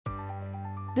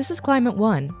This is Climate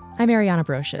One. I'm Ariana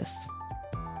Brocious.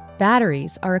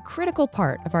 Batteries are a critical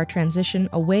part of our transition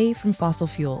away from fossil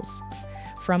fuels.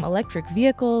 From electric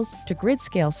vehicles to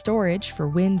grid-scale storage for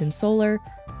wind and solar,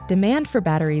 demand for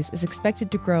batteries is expected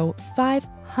to grow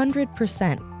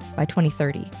 500% by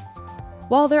 2030.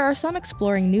 While there are some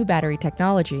exploring new battery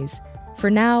technologies, for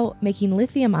now, making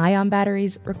lithium-ion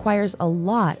batteries requires a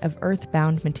lot of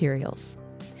earth-bound materials.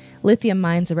 Lithium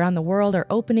mines around the world are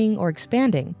opening or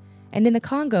expanding, and in the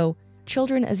Congo,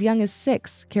 children as young as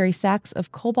 6 carry sacks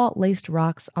of cobalt-laced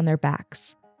rocks on their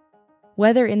backs.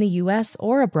 Whether in the US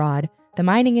or abroad, the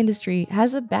mining industry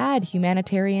has a bad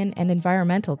humanitarian and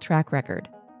environmental track record.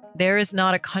 There is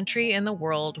not a country in the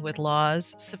world with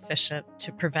laws sufficient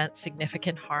to prevent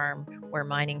significant harm where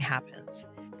mining happens.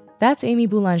 That's Amy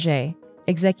Boulanger,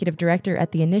 Executive Director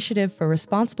at the Initiative for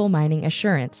Responsible Mining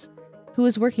Assurance, who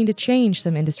is working to change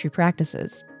some industry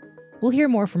practices. We'll hear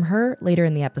more from her later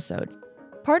in the episode.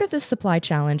 Part of this supply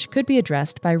challenge could be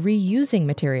addressed by reusing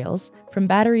materials from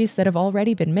batteries that have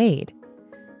already been made.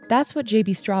 That's what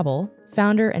J.B. Straubel,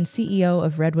 founder and CEO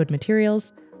of Redwood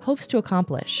Materials, hopes to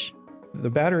accomplish.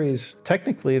 The batteries,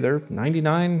 technically, they're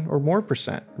 99 or more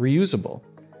percent reusable.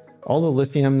 All the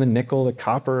lithium, the nickel, the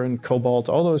copper, and cobalt,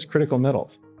 all those critical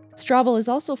metals. Straubel is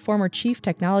also former Chief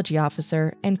Technology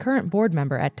Officer and current board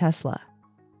member at Tesla.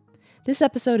 This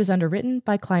episode is underwritten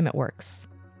by ClimateWorks.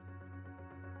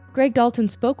 Greg Dalton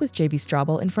spoke with J.B.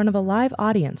 Straubel in front of a live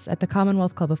audience at the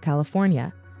Commonwealth Club of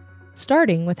California,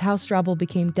 starting with how Straubel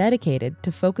became dedicated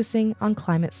to focusing on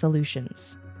climate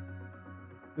solutions.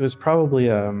 It was probably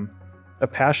a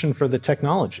passion for the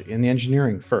technology and the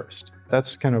engineering first.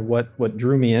 That's kind of what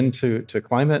drew me into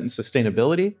climate and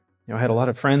sustainability. I had a lot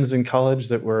of friends in college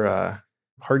that were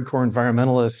hardcore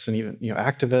environmentalists and even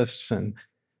activists, and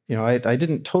I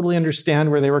didn't totally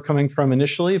understand where they were coming from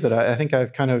initially, but I think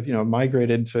I've kind of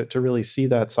migrated to really see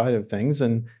that side of things.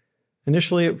 And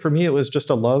initially, for me, it was just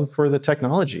a love for the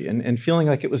technology and feeling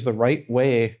like it was the right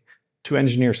way to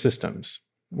engineer systems,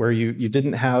 where you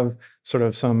didn't have sort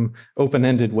of some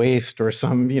open-ended waste or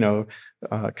some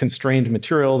constrained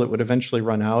material that would eventually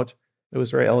run out. It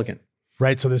was very elegant.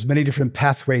 Right. So there's many different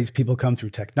pathways people come through: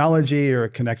 technology or a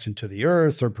connection to the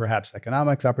earth or perhaps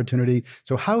economics opportunity.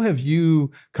 So how have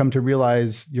you come to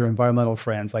realize your environmental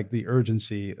friends, like the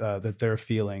urgency that they're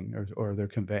feeling or they're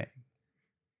conveying?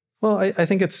 Well, I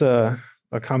think it's a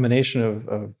combination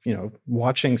of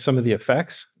watching some of the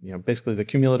effects, basically the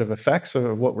cumulative effects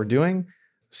of what we're doing,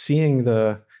 seeing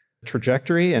the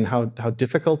trajectory and how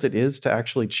difficult it is to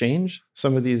actually change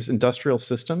some of these industrial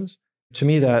systems. To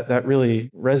me, that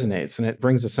really resonates, and it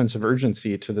brings a sense of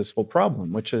urgency to this whole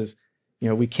problem, which is,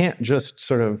 we can't just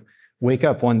sort of wake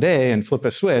up one day and flip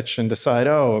a switch and decide,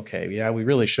 oh, okay, yeah, we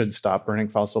really should stop burning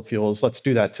fossil fuels. Let's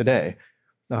do that today.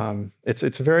 It's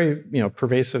a very,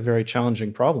 pervasive, very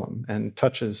challenging problem, and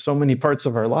touches so many parts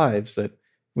of our lives that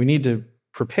we need to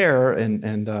prepare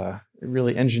and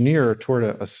really engineer toward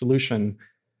a solution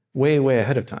way, way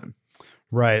ahead of time.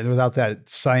 Right. Without that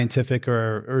scientific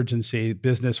or urgency,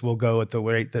 business will go at the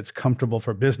rate that's comfortable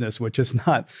for business, which is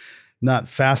not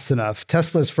fast enough.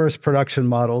 Tesla's first production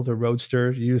model, the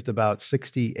Roadster, used about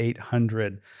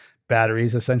 6,800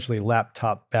 batteries, essentially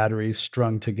laptop batteries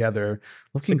strung together.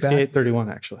 6831,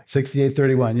 actually.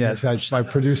 6831, yes. My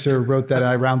producer wrote that.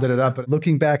 I rounded it up. But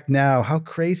looking back now, how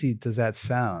crazy does that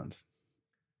sound?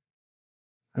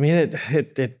 I mean,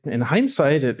 it in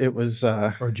hindsight, it was...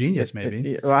 or genius,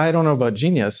 maybe. I don't know about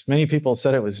genius. Many people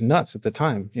said it was nuts at the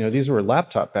time. These were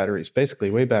laptop batteries,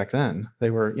 basically, way back then. They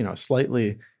were,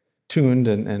 slightly tuned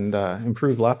and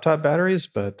improved laptop batteries,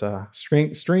 but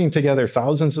stringing together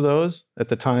thousands of those at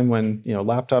the time when,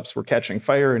 laptops were catching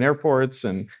fire in airports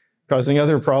and causing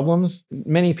other problems,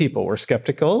 many people were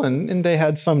skeptical, and they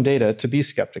had some data to be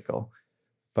skeptical.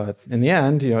 But in the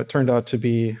end, it turned out to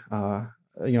be... a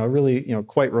really,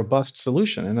 quite robust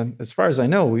solution. And as far as I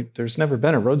know, there's never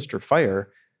been a Roadster fire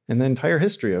in the entire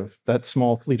history of that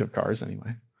small fleet of cars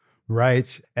anyway.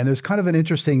 Right. And there's kind of an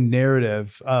interesting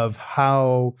narrative of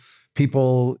how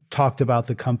people talked about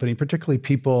the company, particularly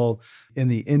people in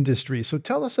the industry. So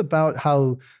tell us about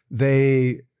how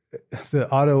the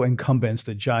auto incumbents,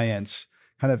 the giants,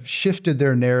 kind of shifted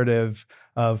their narrative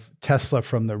of Tesla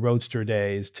from the Roadster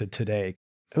days to today.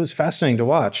 It was fascinating to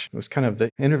watch. It was kind of the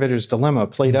innovator's dilemma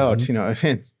played out,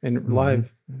 in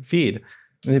live feed.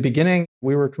 In the beginning,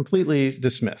 we were completely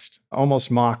dismissed,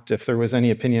 almost mocked if there was any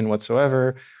opinion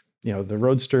whatsoever. The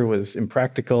Roadster was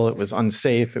impractical. It was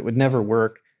unsafe. It would never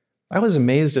work. I was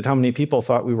amazed at how many people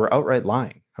thought we were outright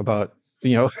lying about,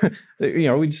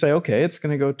 we'd say, okay, it's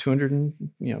going to go 200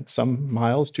 some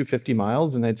miles, 250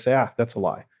 miles. And they'd say, that's a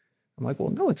lie. I'm like,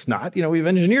 well, no, it's not. We've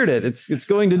engineered it. It's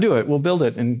going to do it. We'll build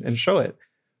it and show it.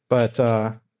 But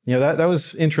that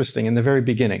was interesting in the very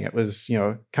beginning. It was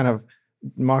kind of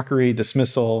mockery,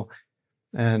 dismissal,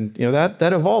 and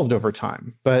that evolved over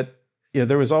time. But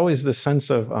there was always this sense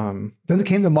of then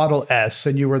came the Model S,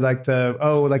 and you were like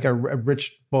a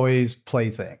rich boy's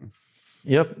plaything.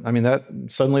 Yep. I mean, that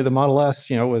suddenly the Model S,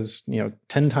 was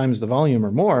 10 times the volume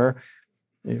or more.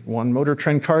 It won Motor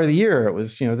Trend Car of the Year. It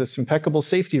was this impeccable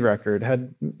safety record,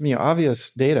 had obvious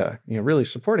data really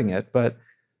supporting it, but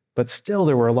still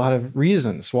there were a lot of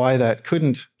reasons why that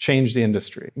couldn't change the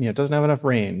industry. It doesn't have enough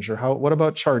range, or what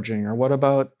about charging, or what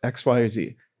about X, Y, or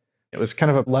Z. It was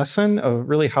kind of a lesson of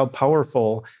really how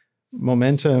powerful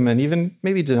momentum and even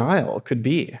maybe denial could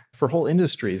be for whole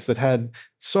industries that had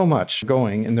so much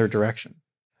going in their direction.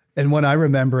 And what I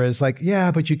remember is like,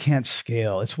 yeah, but you can't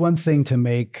scale. It's one thing to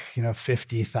make,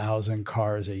 50,000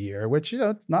 cars a year, which,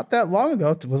 not that long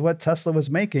ago was what Tesla was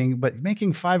making, but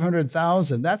making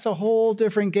 500,000, that's a whole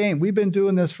different game. We've been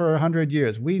doing this for 100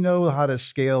 years. We know how to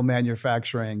scale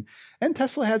manufacturing. And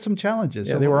Tesla had some challenges.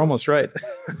 Yeah, they were almost right.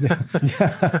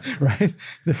 Yeah, right.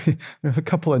 There's a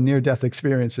couple of near-death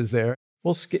experiences there.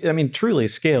 Well, truly,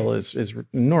 scale is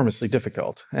enormously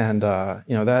difficult. And,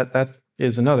 that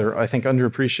is another, I think,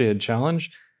 underappreciated challenge.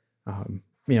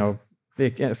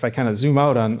 If I kind of zoom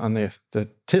out on the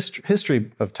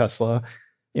history of Tesla,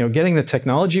 getting the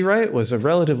technology right was a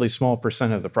relatively small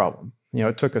percent of the problem.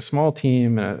 It took a small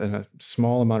team and a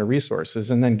small amount of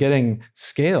resources, and then getting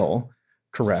scale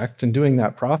correct and doing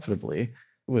that profitably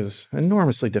was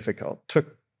enormously difficult.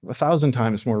 Took 1,000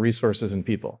 times more resources and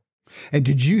people. And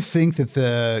did you think that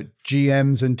the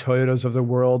GMs and Toyotas of the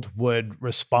world would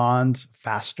respond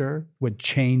faster, would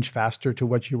change faster to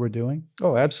what you were doing?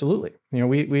 Oh, absolutely.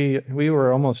 We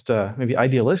were almost maybe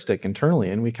idealistic internally,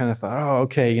 and we kind of thought, oh,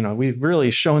 okay, we've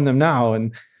really shown them now,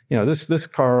 and this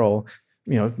car will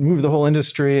move the whole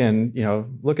industry, and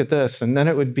look at this, and then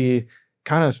it would be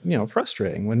kind of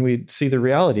frustrating when we'd see the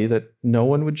reality that no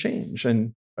one would change,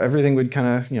 and everything would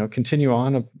kind of continue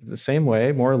on the same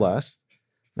way, more or less.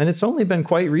 And it's only been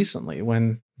quite recently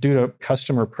when, due to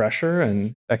customer pressure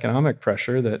and economic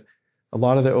pressure, that a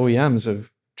lot of the OEMs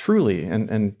have truly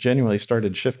and genuinely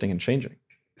started shifting and changing.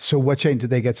 So what changed? Did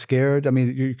they get scared? I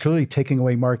mean, you're clearly taking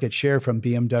away market share from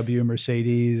BMW,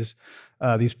 Mercedes,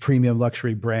 these premium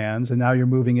luxury brands. And now you're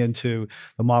moving into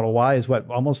the Model Y, is what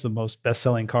almost the most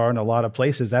best-selling car in a lot of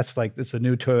places. It's the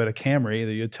new Toyota Camry,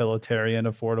 the utilitarian,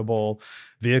 affordable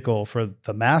vehicle for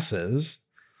the masses.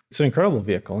 It's an incredible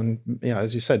vehicle. And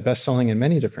as you said, best-selling in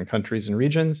many different countries and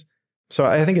regions. So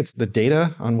I think it's the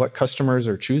data on what customers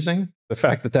are choosing, the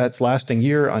fact that that's lasting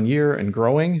year on year and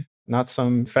growing, not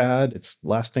some fad. It's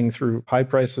lasting through high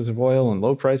prices of oil and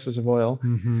low prices of oil.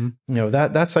 Mm-hmm.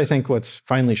 That's, I think, what's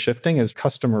finally shifting is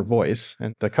customer voice,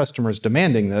 and the customers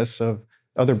demanding this of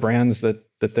other brands that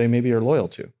they maybe are loyal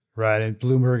to. Right. And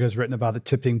Bloomberg has written about the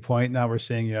tipping point. Now we're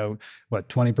seeing,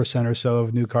 20% or so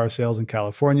of new car sales in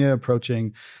California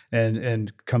approaching,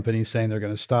 and companies saying they're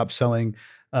going to stop selling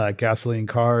gasoline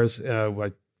cars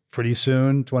pretty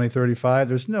soon, 2035.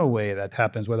 There's no way that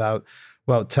happens without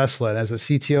Tesla. And as a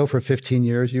CTO for 15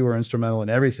 years, you were instrumental in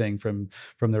everything from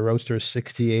the Roadster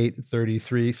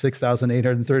 6833,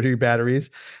 6,830 batteries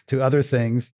to other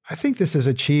things. I think this has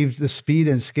achieved the speed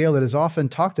and scale that is often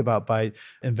talked about by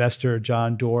investor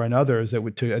John Doerr and others,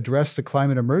 that to address the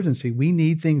climate emergency, we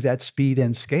need things at speed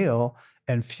and scale,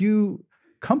 and few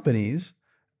companies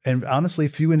and honestly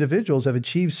few individuals have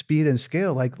achieved speed and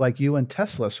scale like you and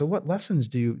Tesla. So what lessons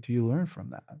do you learn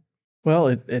from that? Well,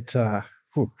 it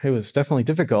was definitely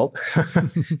difficult.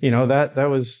 That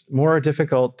was more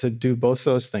difficult to do both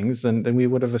those things than we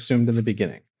would have assumed in the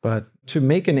beginning. But to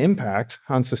make an impact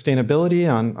on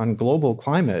sustainability, on global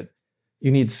climate, you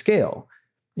need scale.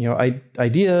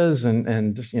 Ideas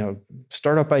and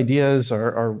startup ideas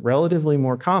are relatively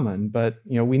more common, but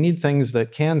we need things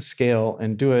that can scale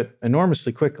and do it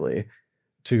enormously quickly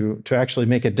to actually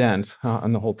make a dent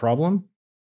on the whole problem.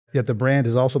 Yet the brand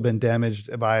has also been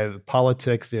damaged by the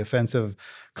politics, the offensive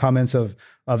comments of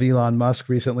Elon Musk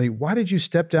recently. Why did you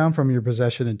step down from your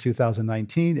position in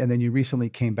 2019, and then you recently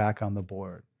came back on the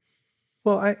board?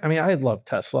 Well, I love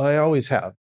Tesla. I always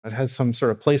have. It has some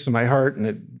sort of place in my heart, and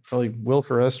it probably will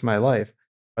for the rest of my life.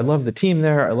 I love the team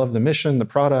there. I love the mission, the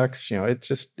products.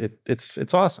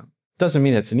 It's awesome. Doesn't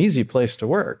mean it's an easy place to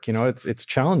work. It's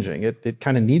challenging. It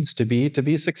kind of needs to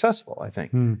be successful, I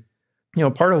think.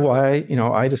 Part of why,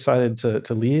 I decided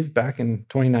to leave back in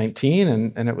 2019,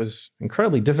 and it was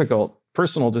incredibly difficult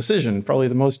personal decision, probably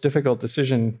the most difficult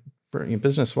decision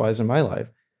business-wise in my life,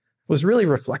 was really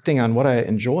reflecting on what I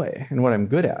enjoy and what I'm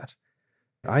good at.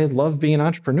 I love being an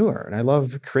entrepreneur and I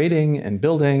love creating and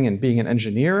building and being an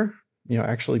engineer,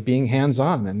 actually being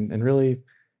hands-on and really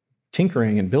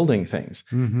tinkering and building things.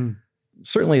 Mm-hmm.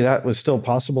 Certainly that was still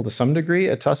possible to some degree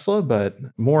at Tesla, but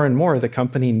more and more the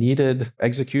company needed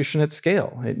execution at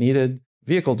scale. It needed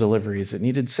vehicle deliveries, it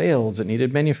needed sales, it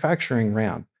needed manufacturing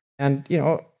ramp. And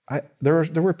there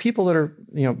were people that are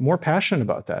more passionate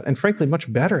about that and frankly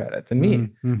much better at it than me.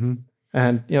 Mm-hmm.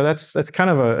 And that's kind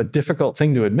of a difficult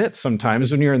thing to admit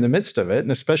sometimes when you're in the midst of it,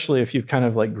 and especially if you've kind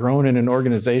of like grown in an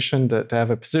organization to have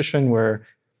a position where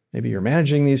maybe you're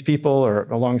managing these people or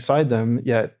alongside them,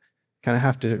 yet kind of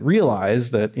have to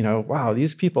realize that, wow,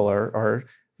 these people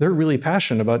they're really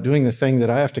passionate about doing the thing that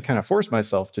I have to kind of force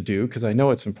myself to do because I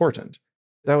know it's important.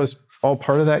 That was all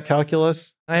part of that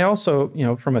calculus. I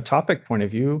also, from a topic point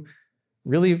of view,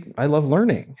 really, I love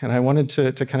learning. And I wanted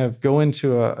to kind of go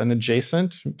into an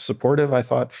adjacent, supportive, I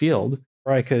thought, field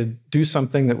where I could do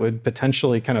something that would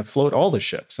potentially kind of float all the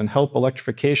ships and help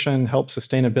electrification, help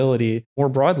sustainability more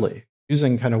broadly,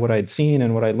 using kind of what I'd seen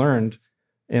and what I learned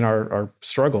in our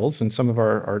struggles and some of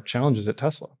our challenges at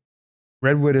Tesla.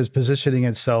 Redwood is positioning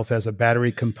itself as a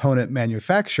battery component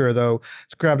manufacturer, though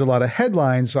it's grabbed a lot of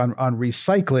headlines on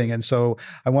recycling. And so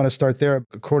I want to start there.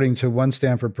 According to one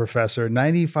Stanford professor,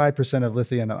 95% of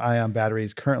lithium-ion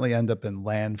batteries currently end up in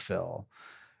landfill.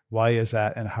 Why is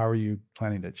that, and how are you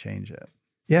planning to change it?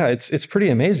 Yeah, it's pretty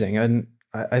amazing. And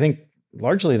I think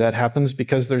largely that happens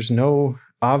because there's no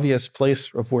obvious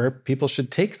place of where people should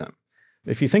take them.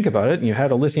 If you think about it, and you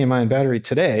had a lithium-ion battery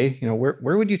today,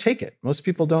 where would you take it? Most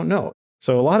people don't know.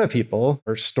 So a lot of people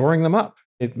are storing them up.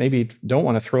 They maybe don't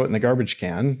want to throw it in the garbage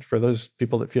can. For those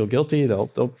people that feel guilty, they'll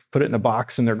put it in a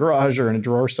box in their garage or in a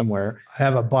drawer somewhere. I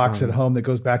have a box at home that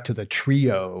goes back to the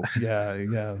Trio.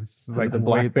 Yeah. Like the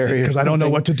BlackBerry. Because I don't know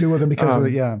what to do with them because of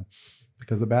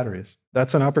the batteries.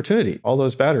 That's an opportunity. All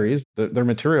those batteries, their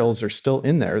materials are still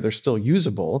in there. They're still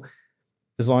usable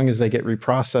as long as they get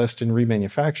reprocessed and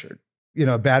remanufactured.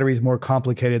 A battery is more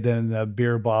complicated than a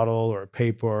beer bottle or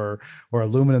paper or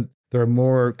aluminum. There are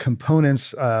more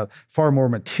components, far more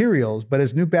materials. But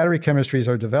as new battery chemistries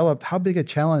are developed, how big a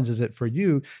challenge is it for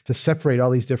you to separate all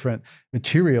these different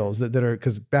materials that are,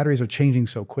 because batteries are changing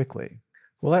so quickly?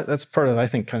 Well, that's part of, I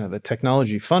think, kind of the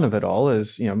technology fun of it all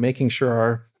is, making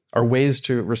sure our ways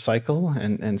to recycle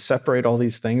and separate all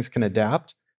these things can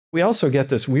adapt. We also get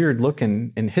this weird look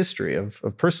in history of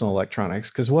personal electronics,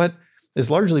 because what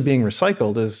is largely being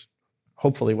recycled is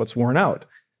hopefully what's worn out.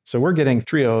 So we're getting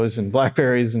Trios and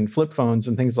BlackBerries and flip phones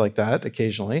and things like that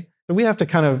occasionally. So we have to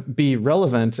kind of be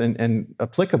relevant and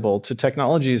applicable to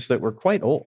technologies that were quite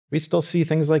old. We still see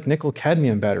things like nickel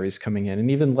cadmium batteries coming in and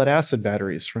even lead acid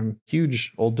batteries from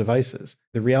huge old devices.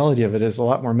 The reality of it is a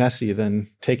lot more messy than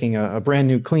taking a brand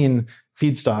new clean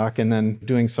feedstock and then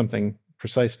doing something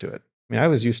precise to it. I mean, I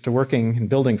was used to working and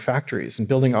building factories and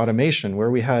building automation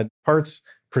where we had parts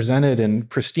presented in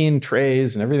pristine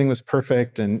trays and everything was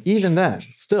perfect. And even then,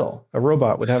 still, a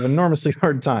robot would have an enormously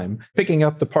hard time picking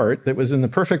up the part that was in the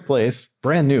perfect place,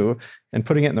 brand new, and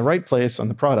putting it in the right place on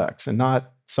the product and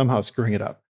not somehow screwing it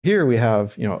up. Here we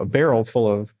have, a barrel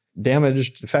full of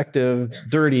damaged, defective,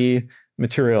 dirty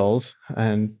materials,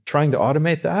 and trying to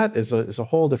automate that is a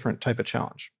whole different type of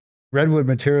challenge. Redwood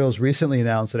Materials recently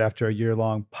announced that after a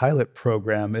year-long pilot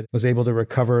program, it was able to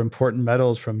recover important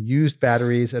metals from used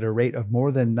batteries at a rate of more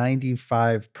than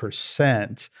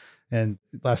 95%. And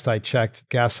last I checked,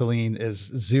 gasoline is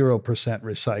 0%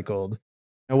 recycled.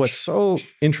 Now, what's so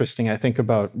interesting, I think,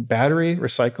 about battery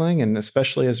recycling, and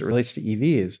especially as it relates to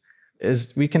EVs,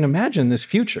 is we can imagine this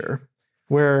future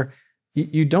where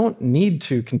you don't need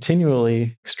to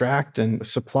continually extract and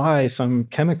supply some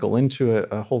chemical into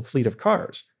a whole fleet of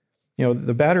cars.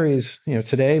 The batteries,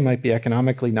 today might be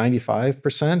economically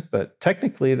 95%, but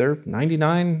technically they're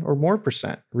 99 or more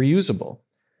percent reusable.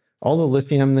 All the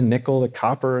lithium, the nickel, the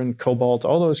copper, and cobalt,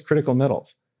 all those critical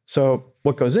metals. So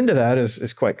what goes into that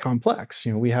is quite complex.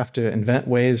 We have to invent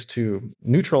ways to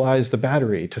neutralize the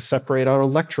battery, to separate out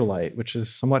electrolyte, which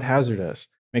is somewhat hazardous,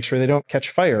 make sure they don't catch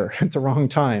fire at the wrong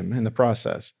time in the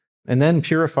process, and then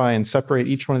purify and separate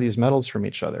each one of these metals from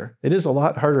each other. It is a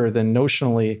lot harder than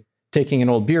notionally taking an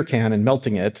old beer can and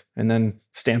melting it and then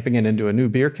stamping it into a new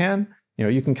beer can.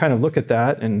 You can kind of look at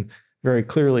that and very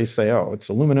clearly say, oh, it's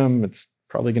aluminum. It's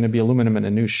probably going to be aluminum in a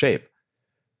new shape.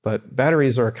 But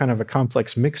batteries are kind of a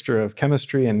complex mixture of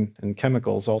chemistry and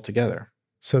chemicals altogether.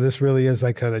 So this really is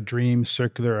like kind of a dream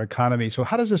circular economy. So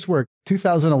how does this work?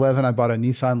 2011, I bought a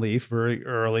Nissan Leaf, very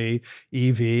early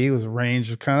EV. It was a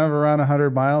range of kind of around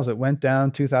 100 miles. It went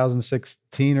down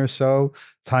 2016 or so.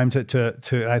 Time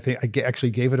to I think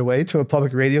actually gave it away to a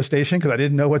public radio station because I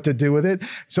didn't know what to do with it.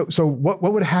 So what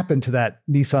would happen to that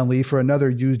Nissan Leaf or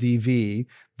another used EV?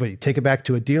 But you take it back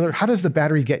to a dealer. How does the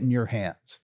battery get in your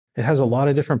hands? It has a lot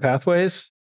of different pathways.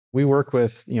 We work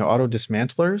with, auto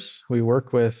dismantlers. We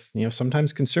work with,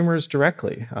 sometimes consumers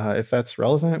directly. If that's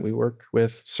relevant, we work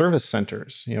with service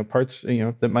centers, parts,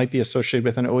 that might be associated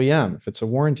with an OEM, if it's a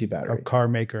warranty battery. A car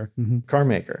maker. Mm-hmm. Car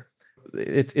maker.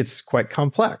 It's quite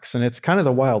complex, and it's kind of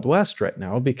the Wild West right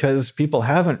now because people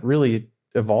haven't really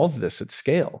evolved this at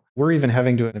scale. We're even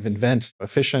having to invent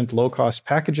efficient, low-cost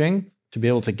packaging to be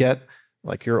able to get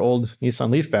like your old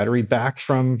Nissan Leaf battery back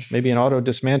from maybe an auto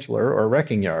dismantler or a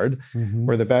wrecking yard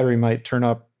where the battery might turn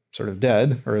up sort of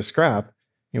dead or a scrap.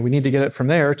 We need to get it from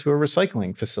there to a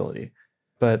recycling facility.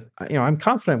 But I'm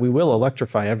confident we will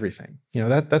electrify everything.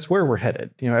 That's where we're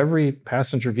headed. Every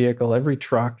passenger vehicle, every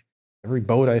truck, every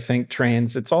boat, I think,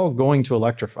 trains, it's all going to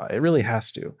electrify. It really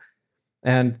has to.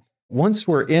 And once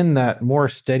we're in that more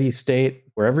steady state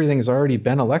where everything's already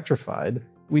been electrified,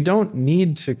 we don't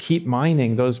need to keep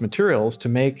mining those materials to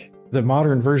make the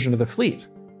modern version of the fleet.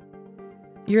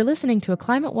 You're listening to a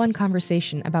Climate One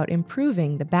conversation about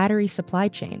improving the battery supply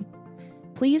chain.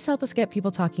 Please help us get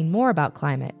people talking more about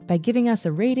climate by giving us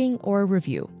a rating or a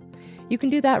review. You can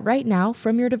do that right now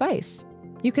from your device.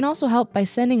 You can also help by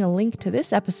sending a link to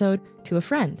this episode to a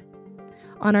friend.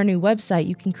 On our new website,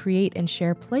 you can create and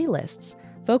share playlists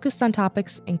focused on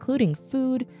topics including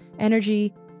food,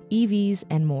 energy, EVs,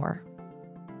 and more.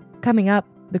 Coming up,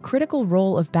 the critical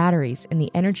role of batteries in the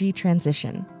energy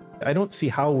transition. I don't see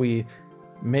how we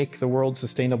make the world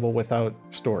sustainable without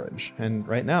storage. And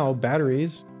right now,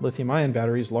 batteries, lithium-ion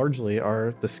batteries largely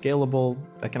are the scalable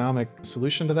economic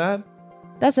solution to that.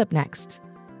 That's up next.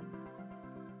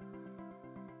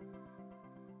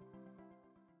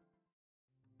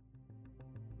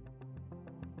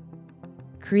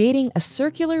 Creating a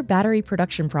circular battery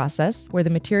production process where the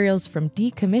materials from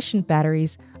decommissioned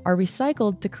batteries are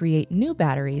recycled to create new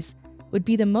batteries would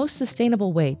be the most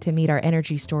sustainable way to meet our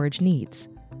energy storage needs.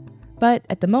 But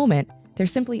at the moment, there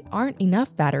simply aren't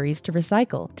enough batteries to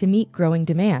recycle to meet growing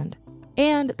demand.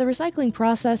 And the recycling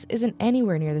process isn't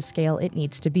anywhere near the scale it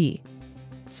needs to be.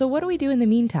 So what do we do in the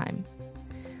meantime?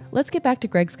 Let's get back to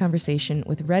Greg's conversation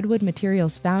with Redwood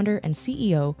Materials founder and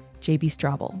CEO, J.B.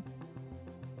 Straubel.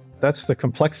 That's the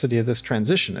complexity of this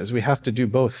transition, is we have to do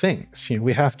both things.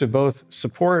 We have to both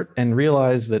support and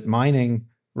realize that mining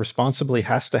responsibly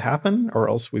has to happen, or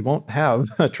else we won't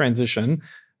have a transition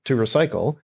to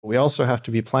recycle. We also have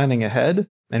to be planning ahead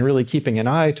and really keeping an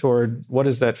eye toward what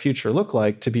does that future look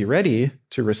like to be ready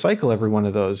to recycle every one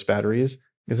of those batteries.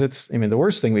 Because the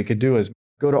worst thing we could do is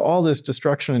go to all this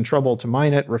destruction and trouble to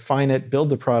mine it, refine it, build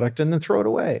the product, and then throw it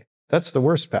away. That's the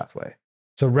worst pathway.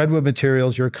 So Redwood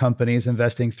Materials, your company, is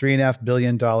investing $3.5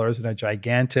 billion in a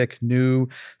gigantic new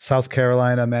South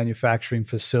Carolina manufacturing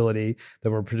facility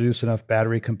that will produce enough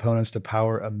battery components to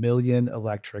power 1 million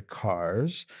electric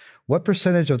cars. What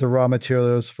percentage of the raw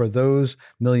materials for those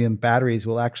 1 million batteries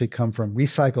will actually come from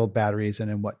recycled batteries,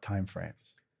 and in what time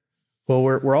frames? Well,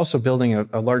 we're also building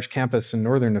a large campus in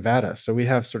northern Nevada. So we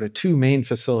have sort of two main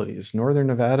facilities, northern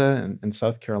Nevada and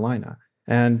South Carolina.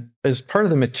 And as part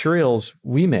of the materials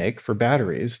we make for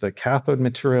batteries, the cathode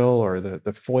material or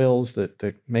the foils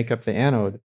that make up the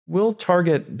anode, we'll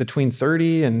target between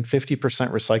 30 and 50%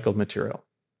 recycled material.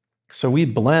 So we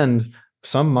blend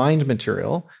some mined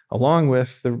material along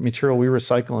with the material we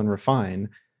recycle and refine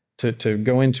to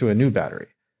go into a new battery.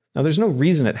 Now, there's no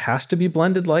reason it has to be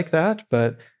blended like that,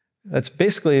 but that's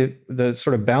basically the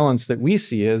sort of balance that we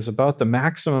see is about the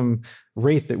maximum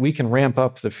rate that we can ramp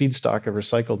up the feedstock of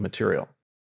recycled material.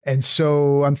 And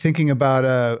so I'm thinking about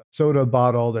a soda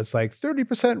bottle that's like 30%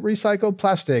 recycled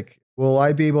plastic. Will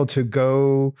I be able to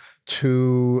go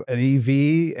to an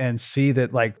EV and see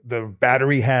that like the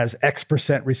battery has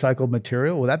X% recycled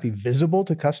material? Will that be visible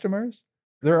to customers?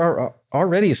 There are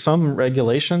already some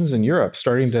regulations in Europe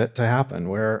starting to happen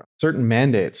where certain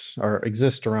mandates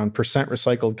exist around percent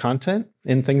recycled content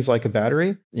in things like a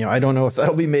battery. I don't know if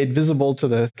that'll be made visible to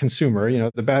the consumer.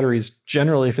 The battery's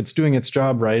generally, if it's doing its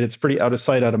job right, it's pretty out of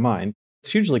sight, out of mind.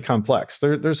 It's hugely complex.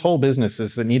 There's whole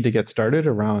businesses that need to get started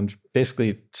around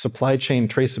basically supply chain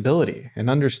traceability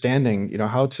and understanding,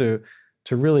 how to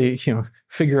really,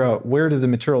 figure out where did the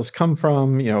materials come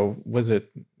from? Was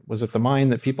it the mine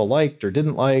that people liked or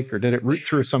didn't like, or did it route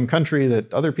through some country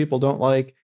that other people don't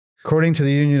like? According to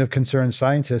the Union of Concerned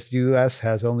Scientists, the U.S.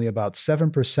 has only about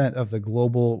 7% of the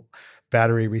global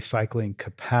battery recycling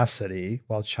capacity,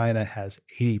 while China has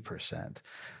 80%.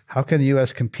 How can the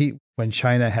US compete when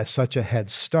China has such a head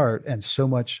start and so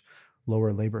much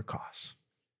lower labor costs?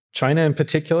 China in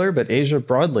particular, but Asia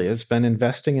broadly, has been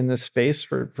investing in this space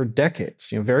for decades.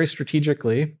 Very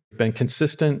strategically, been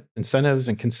consistent incentives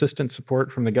and consistent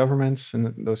support from the governments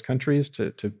in those countries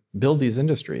to build these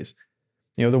industries.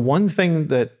 The one thing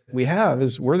that we have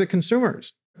is we're the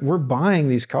consumers. We're buying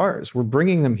these cars. We're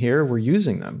bringing them here. We're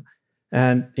using them.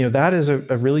 And that is a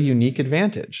really unique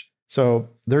advantage. So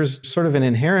there's sort of an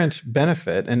inherent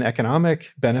benefit, an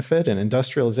economic benefit, an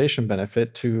industrialization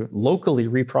benefit to locally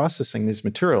reprocessing these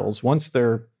materials once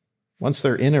they're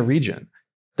in a region.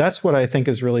 That's what I think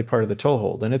is really part of the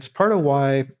toehold. And it's part of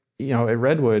why, at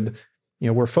Redwood,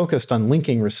 we're focused on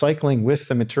linking recycling with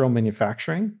the material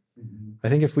manufacturing. I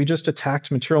think if we just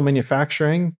attacked material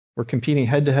manufacturing, we're competing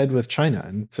head to head with China,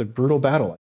 and it's a brutal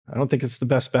battle. I don't think it's the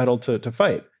best battle to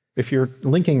fight. If you're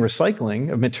linking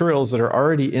recycling of materials that are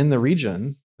already in the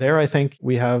region, there I think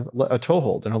we have a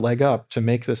toehold and a leg up to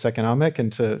make this economic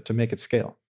and to make it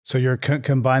scale. So you're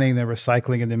combining the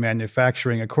recycling and the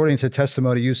manufacturing. According to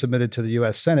testimony you submitted to the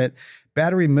U.S. Senate,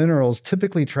 battery minerals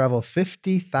typically travel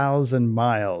 50,000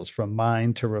 miles from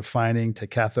mine to refining to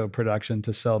cathode production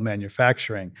to cell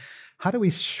manufacturing. How do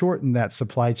we shorten that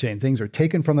supply chain? Things are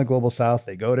taken from the global south.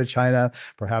 They go to China,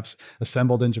 perhaps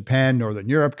assembled in Japan, Northern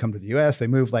Europe, come to the US. They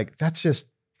move that's just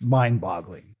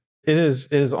mind-boggling. It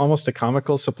is almost a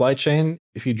comical supply chain.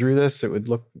 If you drew this, it would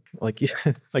look like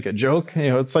a joke.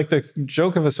 It's like the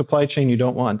joke of a supply chain you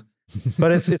don't want.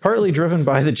 But it's partly driven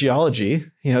by the geology.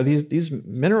 These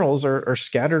minerals are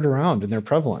scattered around in their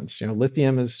prevalence.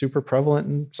 Lithium is super prevalent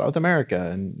in South America,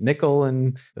 and nickel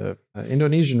in the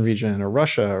Indonesian region or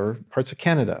Russia or parts of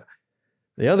Canada.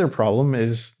 The other problem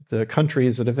is the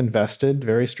countries that have invested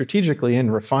very strategically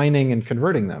in refining and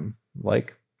converting them,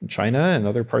 like China and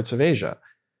other parts of Asia.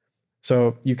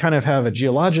 So you kind of have a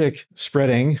geologic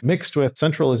spreading mixed with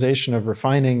centralization of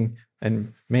refining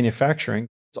and manufacturing.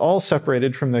 It's all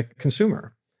separated from the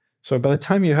consumer. So by the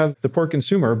time you have the poor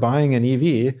consumer buying an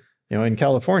EV, in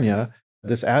California,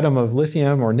 this atom of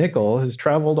lithium or nickel has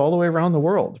traveled all the way around the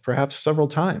world, perhaps several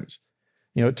times,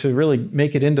 to really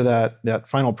make it into that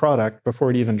final product before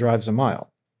it even drives a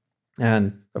mile.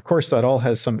 And of course, that all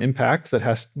has some impact that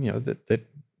has, that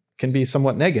can be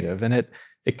somewhat negative, and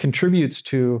it contributes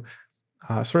to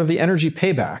sort of the energy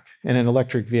payback in an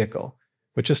electric vehicle,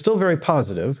 which is still very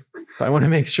positive. I want to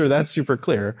make sure that's super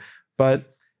clear.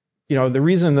 But the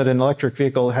reason that an electric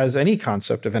vehicle has any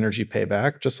concept of energy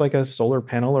payback, just like a solar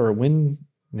panel or a wind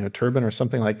turbine or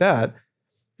something like that,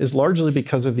 is largely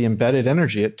because of the embedded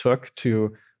energy it took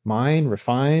to mine,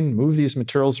 refine, move these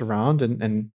materials around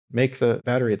and make the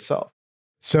battery itself.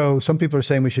 So some people are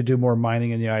saying we should do more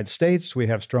mining in the United States. We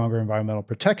have stronger environmental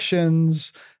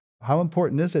protections. How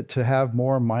important is it to have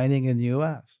more mining in the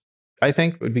US? I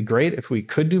think it would be great if we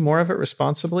could do more of it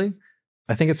responsibly.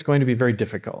 I think it's going to be very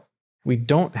difficult. We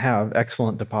don't have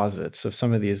excellent deposits of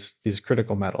some of these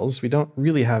critical metals. We don't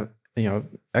really have,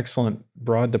 excellent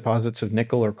broad deposits of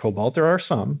nickel or cobalt. There are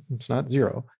some, it's not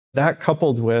zero. That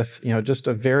coupled with, just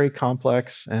a very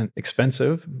complex and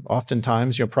expensive,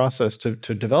 oftentimes, process to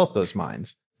develop those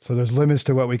mines. So there's limits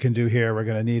to what we can do here. We're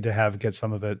going to need to get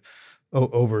some of it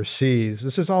overseas.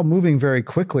 This is all moving very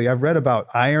quickly. I've read about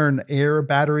iron air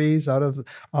batteries on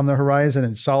the horizon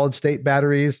and solid state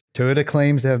batteries. Toyota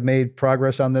claims to have made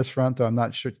progress on this front, though I'm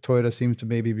not sure. Toyota seems to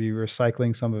maybe be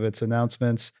recycling some of its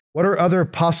announcements. What are other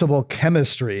possible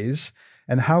chemistries,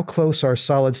 and how close are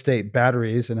solid state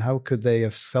batteries, and how could they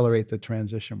accelerate the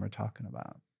transition we're talking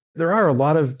about? There are a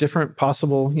lot of different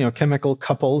possible, chemical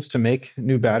couples to make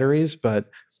new batteries, but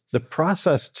the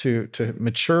process to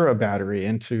mature a battery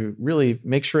and to really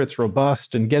make sure it's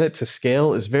robust and get it to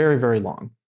scale is very, very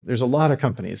long. There's a lot of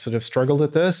companies that have struggled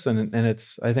at this, and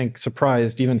it's, I think,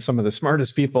 surprised even some of the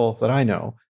smartest people that I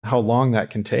know how long that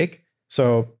can take.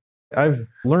 So I've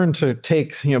learned to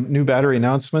take new battery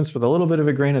announcements with a little bit of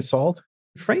a grain of salt.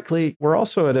 Frankly, we're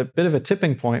also at a bit of a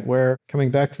tipping point where, coming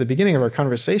back to the beginning of our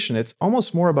conversation, it's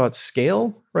almost more about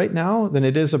scale right now than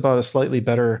it is about a slightly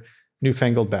better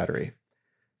newfangled battery.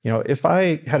 If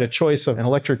I had a choice of an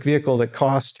electric vehicle that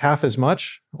cost half as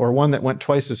much or one that went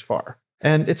twice as far,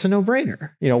 and it's a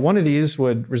no-brainer. One of these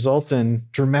would result in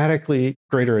dramatically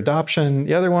greater adoption.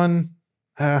 The other one,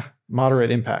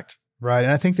 moderate impact. Right.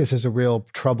 And I think this is a real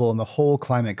trouble in the whole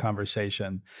climate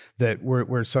conversation, that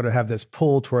we're sort of have this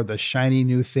pull toward the shiny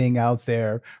new thing out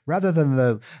there rather than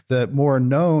the more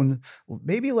known,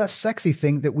 maybe less sexy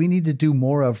thing that we need to do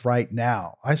more of right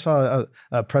now. I saw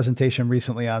a presentation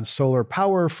recently on solar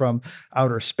power from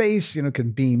outer space,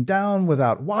 can beam down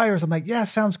without wires. I'm like, yeah,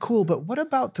 sounds cool. But what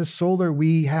about the solar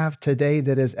we have today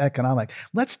that is economic?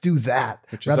 Let's do that.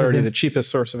 Which is already the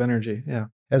cheapest source of energy. Yeah.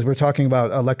 As we're talking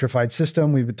about electrified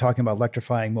system, we've been talking about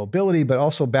electrifying mobility, but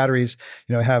also batteries,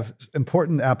 have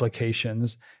important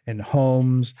applications in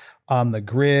homes, on the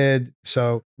grid.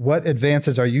 So what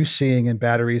advances are you seeing in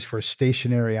batteries for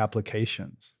stationary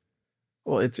applications?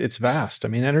 Well, it's vast. I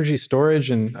mean, energy storage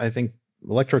and I think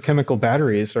electrochemical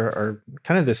batteries are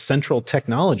kind of this central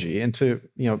technology into,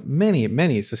 many,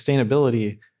 many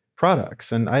sustainability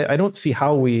products. And I don't see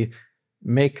how we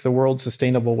make the world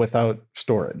sustainable without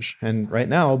storage. And right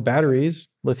now, batteries,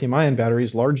 lithium-ion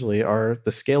batteries largely are the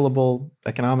scalable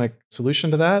economic solution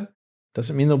to that.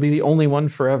 Doesn't mean they'll be the only one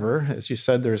forever. As you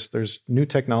said, there's new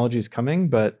technologies coming,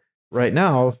 but right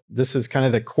now, this is kind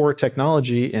of the core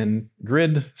technology in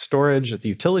grid storage at the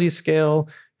utility scale,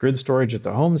 grid storage at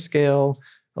the home scale,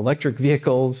 electric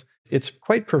vehicles. It's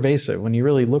quite pervasive when you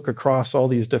really look across all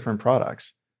these different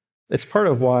products. It's part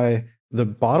of why the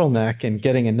bottleneck in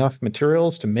getting enough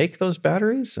materials to make those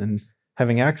batteries and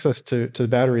having access to the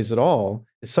batteries at all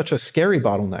is such a scary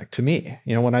bottleneck to me.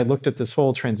 When I looked at this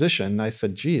whole transition, I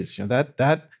said, geez,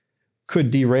 that could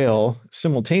derail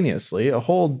simultaneously a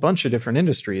whole bunch of different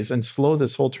industries and slow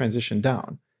this whole transition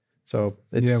down. So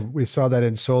we saw that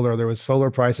in solar. There was solar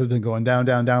prices been going down,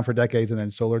 down, down for decades, and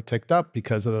then solar ticked up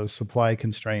because of those supply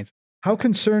constraints. How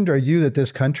concerned are you that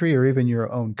this country or even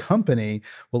your own company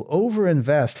will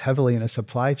overinvest heavily in a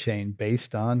supply chain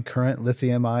based on current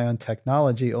lithium-ion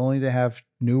technology, only to have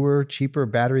newer, cheaper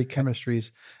battery chemistries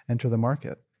enter the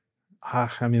market?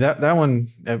 I mean, that one,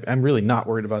 I'm really not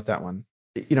worried about that one.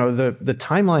 The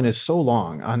timeline is so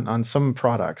long on some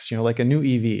products, like a new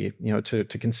EV,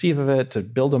 to conceive of it, to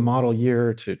build a model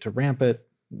year, to ramp it,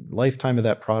 lifetime of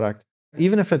that product.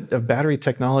 Even if a battery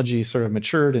technology sort of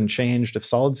matured and changed, if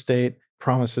solid state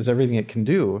promises everything it can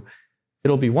do,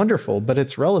 it'll be wonderful, but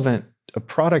it's relevant a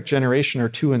product generation or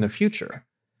two in the future.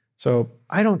 So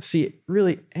I don't see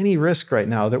really any risk right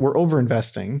now that we're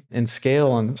overinvesting in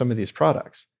scale on some of these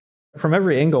products. From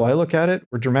every angle I look at it,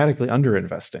 we're dramatically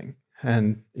underinvesting.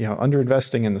 And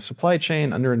underinvesting in the supply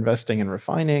chain, underinvesting in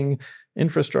refining,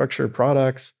 infrastructure,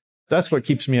 products. That's what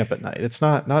keeps me up at night. It's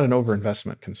not an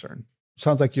overinvestment concern.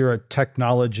 Sounds like you're a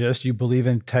technologist. You believe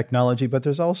in technology, but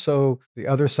there's also the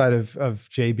other side of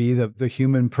JB, the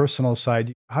human personal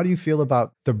side. How do you feel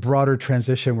about the broader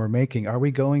transition we're making? Are we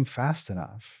going fast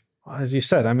enough? As you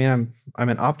said, I mean, I'm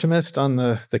an optimist on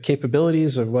the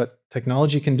capabilities of what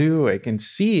technology can do. I can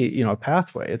see, a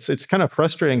pathway. It's kind of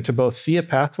frustrating to both see a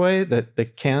pathway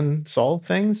that can solve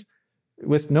things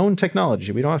with known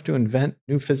technology. We don't have to invent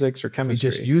new physics or chemistry.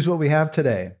 We just use what we have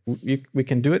today. We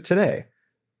can do it today.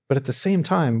 But at the same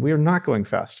time, we are not going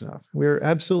fast enough. We're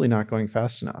absolutely not going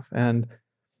fast enough. And,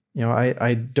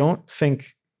 I don't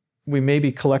think we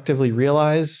maybe collectively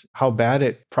realize how bad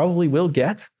it probably will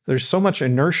get. There's so much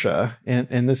inertia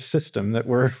in this system that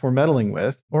we're meddling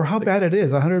with. Or how bad it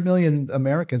is. 100 million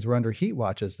Americans were under heat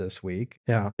watches this week.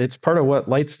 Yeah, it's part of what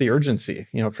lights the urgency,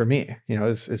 for me,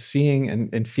 is seeing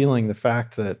and feeling the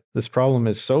fact that this problem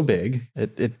is so big,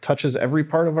 it touches every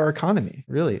part of our economy.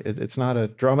 Really, it's not a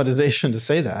dramatization to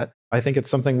say that. I think it's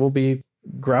something we'll be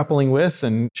grappling with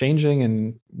and changing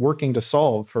and working to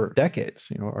solve for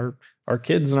decades. Our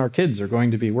kids and our kids are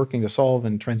going to be working to solve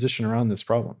and transition around this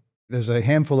problem. There's a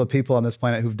handful of people on this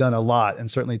planet who've done a lot,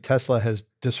 and certainly Tesla has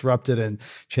disrupted and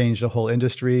changed the whole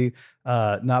industry.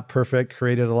 Not perfect,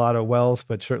 created a lot of wealth,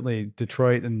 but certainly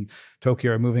Detroit and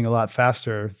Tokyo are moving a lot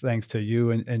faster thanks to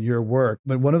you and your work.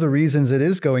 But one of the reasons it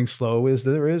is going slow is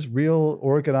that there is real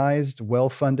organized,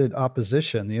 well-funded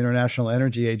opposition. The International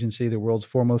Energy Agency, the world's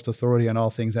foremost authority on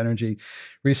all things energy,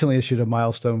 recently issued a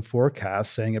milestone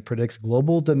forecast saying it predicts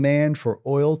global demand for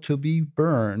oil to be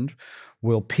burned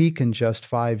will peak in just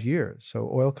 5 years. So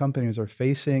oil companies are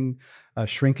facing a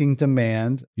shrinking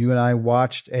demand. You and I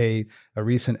watched a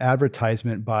recent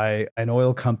advertisement by an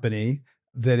oil company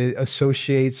that it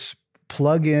associates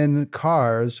plug-in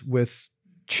cars with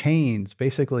chains,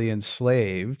 basically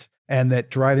enslaved, and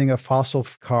that driving a fossil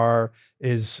car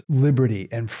is liberty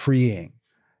and freeing.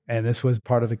 And this was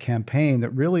part of a campaign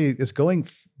that really is going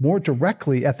more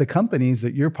directly at the companies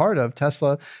that you're part of,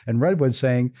 Tesla and Redwood,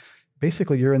 saying,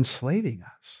 basically, you're enslaving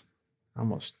us.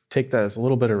 Almost take that as a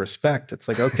little bit of respect. It's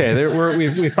like, okay,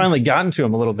 we've finally gotten to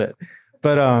him a little bit.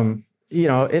 But,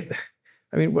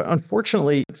 I mean,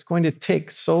 unfortunately, it's going to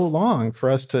take so long for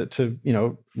us to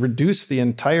reduce the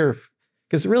entire,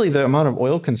 because really the amount of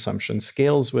oil consumption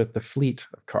scales with the fleet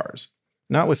of cars,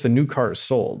 not with the new cars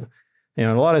sold.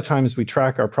 A lot of times we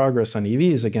track our progress on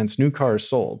EVs against new cars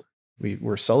sold.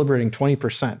 We're celebrating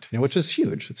 20%, which is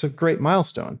huge. It's a great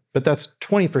milestone, but that's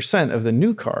 20% of the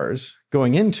new cars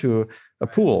going into a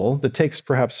pool that takes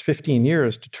perhaps 15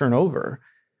 years to turn over.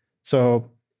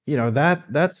 So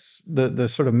that's the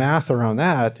sort of math around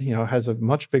that, has a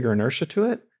much bigger inertia to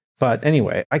it. But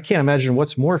anyway, I can't imagine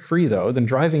what's more free, though, than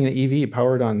driving an EV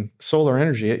powered on solar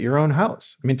energy at your own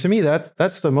house. I mean, to me,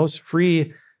 that's the most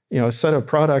free, set of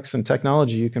products and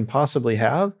technology you can possibly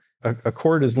have. A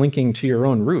cord is linking to your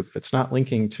own roof. It's not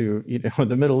linking to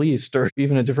the Middle East or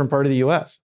even a different part of the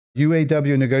US.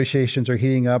 UAW negotiations are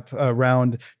heating up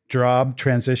around job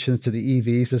transitions to the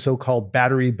EVs, the so-called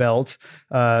battery belt,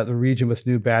 the region with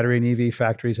new battery and EV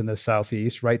factories in the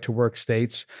Southeast, right-to-work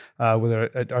states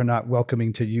are not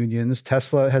welcoming to unions.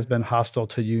 Tesla has been hostile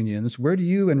to unions. Where do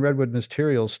you and Redwood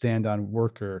Materials stand on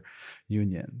worker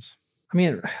unions? I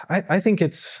mean, I think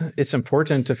it's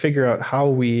important to figure out how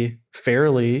we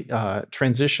fairly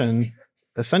transition.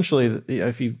 Essentially,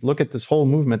 if you look at this whole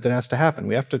movement that has to happen,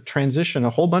 we have to transition a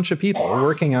whole bunch of people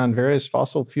working on various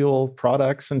fossil fuel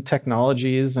products and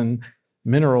technologies and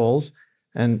minerals,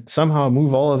 and somehow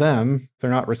move all of them, they're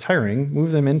not retiring,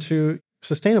 move them into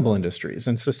sustainable industries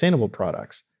and sustainable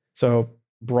products. So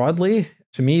broadly,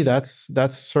 to me, that's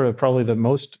sort of probably the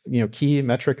most key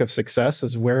metric of success,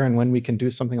 is where and when we can do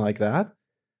something like that.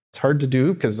 It's hard to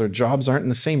do because their jobs aren't in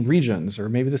the same regions, or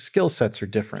maybe the skill sets are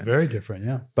different. Very different,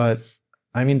 yeah. But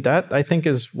I mean, that I think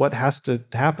is what has to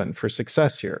happen for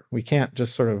success here. We can't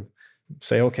just sort of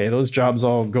say, okay, those jobs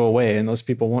all go away and those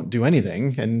people won't do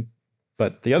anything.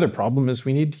 But the other problem is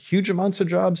we need huge amounts of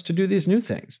jobs to do these new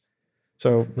things.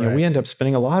 So we end up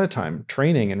spending a lot of time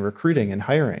training and recruiting and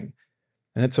hiring.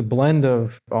 And it's a blend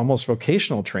of almost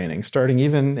vocational training, starting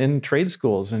even in trade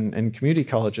schools and community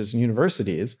colleges and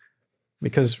universities,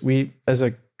 because we, as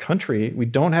a country, we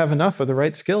don't have enough of the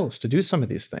right skills to do some of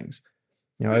these things.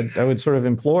 I would sort of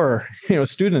implore,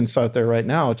 students out there right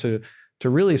now to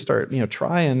really start,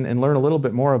 try and learn a little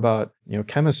bit more about,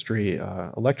 chemistry,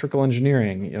 electrical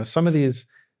engineering, some of these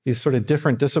sort of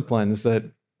different disciplines that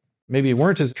maybe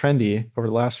weren't as trendy over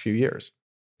the last few years.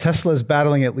 Tesla is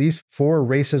battling at least 4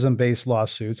 racism-based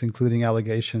lawsuits, including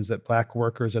allegations that Black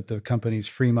workers at the company's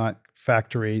Fremont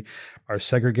factory are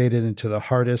segregated into the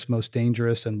hardest, most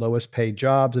dangerous, and lowest paid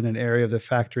jobs in an area of the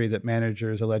factory that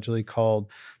managers allegedly called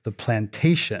the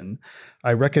plantation.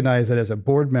 I recognize that as a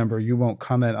board member, you won't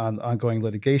comment on ongoing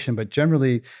litigation, but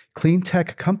generally, clean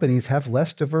tech companies have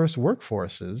less diverse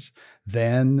workforces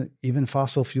than even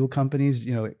fossil fuel companies,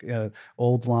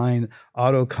 old line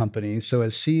auto companies. So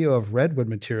as CEO of Redwood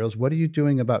Materials, what are you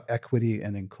doing about equity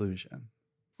and inclusion?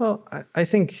 Well, I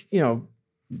think,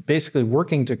 basically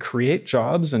working to create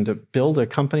jobs and to build a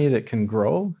company that can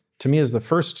grow, to me, is the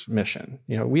first mission.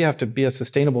 We have to be a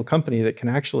sustainable company that can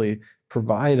actually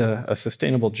provide a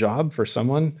sustainable job for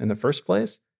someone in the first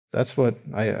place. That's what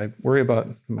I worry about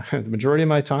the majority of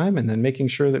my time, and then making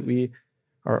sure that we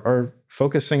are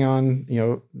focusing on,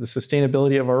 the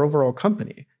sustainability of our overall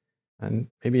company. And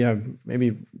maybe I'm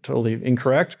totally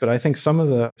incorrect, but I think some of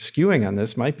the skewing on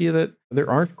this might be that there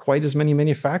aren't quite as many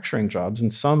manufacturing jobs in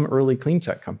some early clean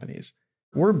tech companies.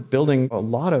 We're building a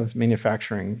lot of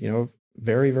manufacturing,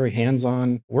 very, very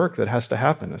hands-on work that has to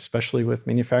happen, especially with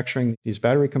manufacturing these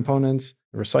battery components,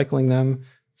 recycling them.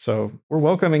 So we're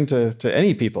welcoming to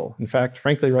any people. In fact,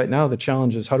 frankly, right now, the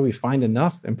challenge is how do we find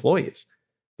enough employees?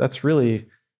 That's really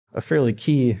a fairly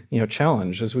key,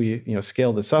 challenge as we,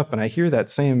 scale this up. And I hear that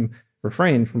same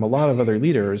refrain from a lot of other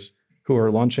leaders who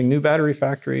are launching new battery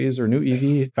factories or new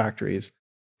EV factories.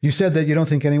 You said that you don't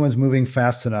think anyone's moving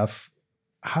fast enough.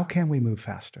 How can we move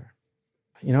faster?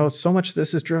 So much of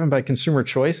this is driven by consumer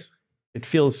choice. It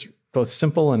feels both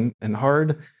simple and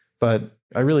hard, but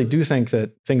I really do think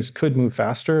that things could move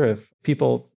faster if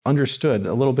people understood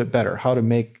a little bit better how to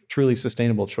make truly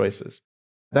sustainable choices.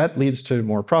 That leads to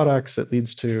more products. It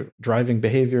leads to driving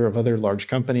behavior of other large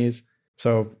companies.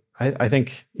 So I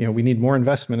think we need more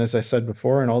investment, as I said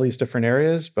before, in all these different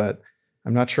areas, but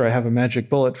I'm not sure I have a magic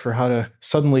bullet for how to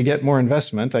suddenly get more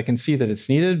investment. I can see that it's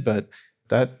needed, but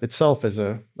that itself is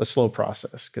a slow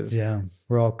process. Yeah,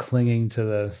 we're all clinging to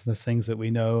the things that we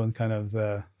know and kind of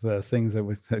the things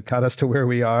that got us to where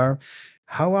we are.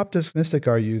 How optimistic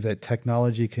are you that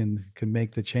technology can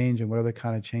make the change, and what other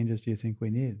kind of changes do you think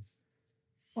we need?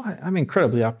 Well, I'm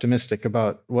incredibly optimistic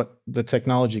about what the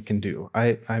technology can do.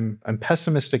 I'm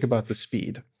pessimistic about the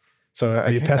speed. So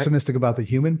are you pessimistic about the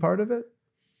human part of it?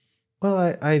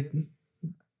 Well,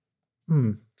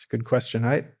 It's a good question.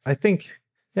 I think,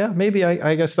 yeah, maybe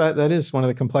I guess that is one of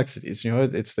the complexities.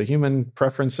 It's the human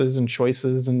preferences and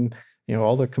choices, and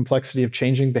all the complexity of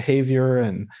changing behavior.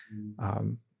 And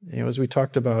as we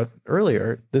talked about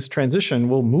earlier, this transition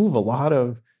will move a lot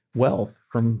of wealth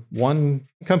from one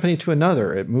company to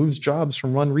another. It moves jobs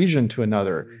from one region to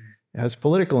another. It has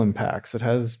political impacts. It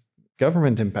has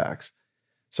government impacts.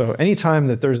 So anytime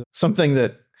that there's some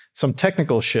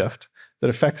technical shift that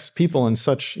affects people in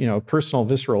such, personal,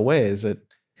 visceral ways,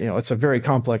 it's a very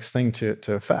complex thing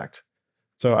to affect.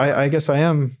 So I guess I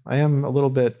am a little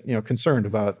bit, concerned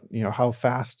about, how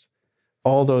fast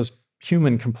all those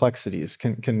human complexities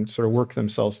can sort of work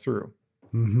themselves through.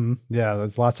 Mm-hmm. Yeah,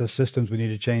 there's lots of systems we need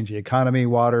to change. The economy,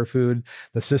 water, food,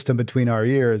 the system between our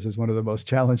ears is one of the most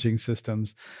challenging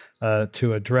systems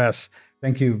to address.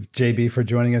 Thank you, JB, for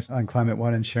joining us on Climate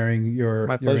One and sharing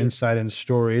your insight and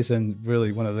stories, and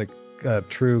really one of the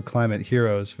true climate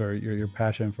heroes for your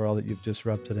passion for all that you've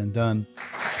disrupted and done.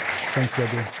 Thanks,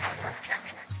 JB.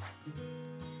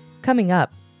 Coming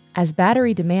up, as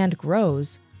battery demand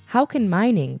grows, how can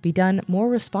mining be done more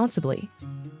responsibly?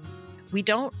 We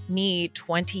don't need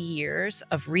 20 years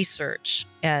of research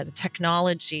and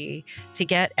technology to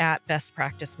get at best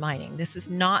practice mining. This is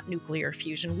not nuclear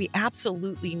fusion. We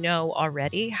absolutely know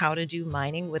already how to do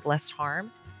mining with less harm.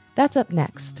 That's up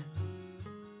next.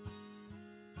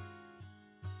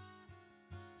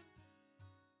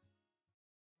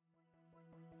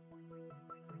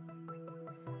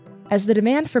 As the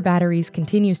demand for batteries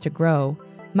continues to grow,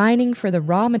 mining for the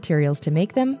raw materials to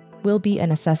make them will be a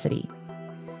necessity.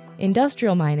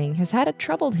 Industrial mining has had a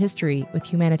troubled history with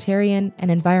humanitarian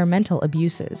and environmental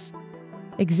abuses.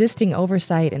 Existing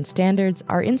oversight and standards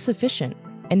are insufficient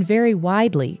and vary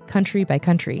widely country by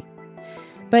country.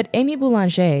 But Amy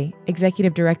Boulanger,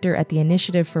 executive director at the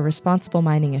Initiative for Responsible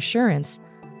Mining Assurance,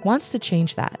 wants to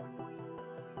change that.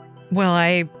 Well,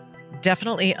 I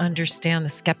definitely understand the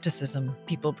skepticism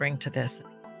people bring to this.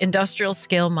 Industrial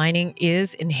scale mining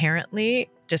is inherently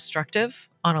destructive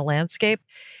on a landscape.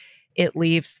 It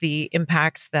leaves the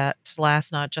impacts that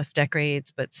last not just decades,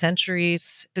 but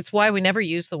centuries. It's why we never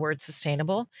use the word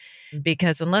sustainable,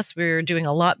 because unless we're doing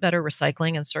a lot better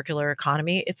recycling and circular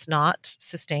economy, it's not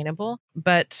sustainable.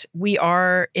 But we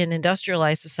are in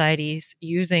industrialized societies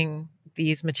using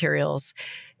these materials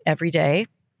every day.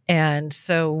 And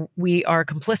so we are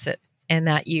complicit in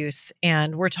that use.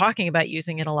 And we're talking about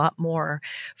using it a lot more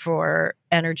for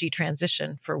energy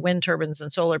transition, for wind turbines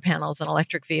and solar panels and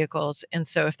electric vehicles. And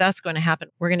so if that's going to happen,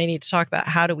 we're going to need to talk about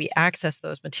how do we access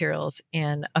those materials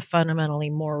in a fundamentally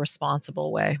more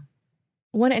responsible way.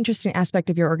 One interesting aspect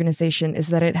of your organization is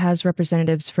that it has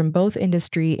representatives from both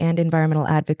industry and environmental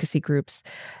advocacy groups,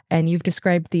 and you've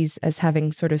described these as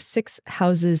having sort of 6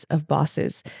 houses of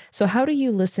bosses. So how do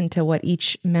you listen to what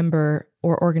each member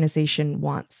or organization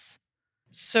wants?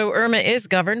 So IRMA is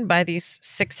governed by these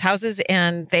 6 houses,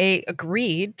 and they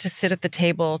agreed to sit at the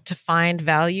table to find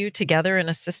value together in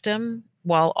a system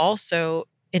while also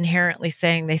inherently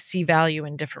saying they see value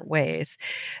in different ways.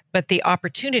 But the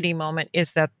opportunity moment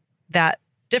is that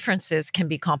differences can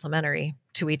be complementary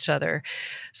to each other.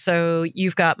 So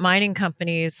you've got mining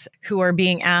companies who are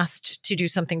being asked to do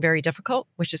something very difficult,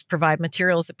 which is provide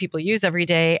materials that people use every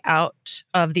day out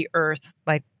of the earth,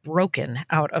 like broken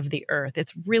out of the earth.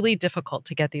 It's really difficult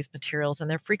to get these materials, and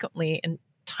they're frequently in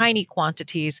tiny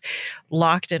quantities,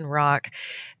 locked in rock.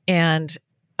 And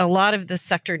a lot of the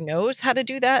sector knows how to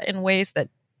do that in ways that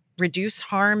reduce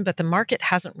harm, but the market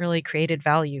hasn't really created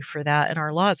value for that, and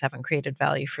our laws haven't created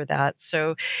value for that.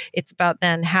 So it's about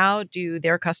then how do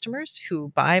their customers who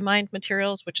buy mined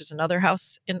materials, which is another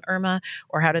house in IRMA,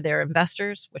 or how do their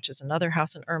investors, which is another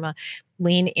house in IRMA,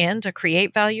 lean in to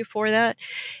create value for that,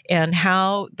 and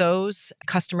how those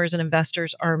customers and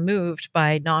investors are moved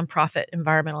by nonprofit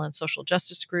environmental and social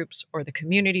justice groups or the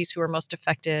communities who are most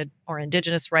affected or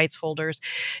indigenous rights holders,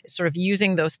 sort of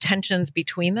using those tensions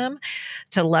between them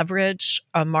to leverage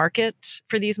a market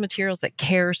for these materials that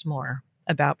cares more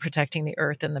about protecting the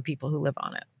earth and the people who live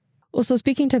on it. Well, so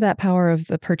speaking to that power of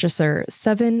the purchaser,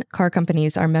 7 car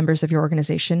companies are members of your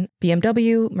organization: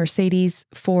 BMW, Mercedes,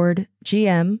 Ford,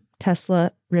 GM,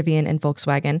 Tesla, Rivian, and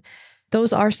Volkswagen.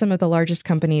 Those are some of the largest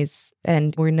companies,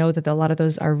 and we know that a lot of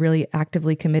those are really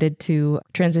actively committed to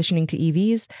transitioning to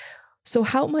EVs. So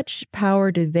how much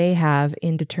power do they have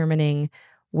in determining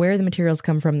where the materials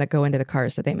come from that go into the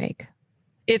cars that they make?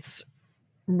 It's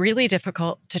really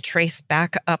difficult to trace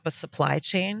back up a supply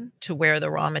chain to where the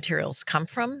raw materials come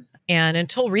from. And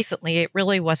until recently, it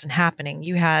really wasn't happening.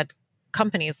 You had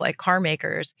companies like car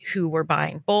makers who were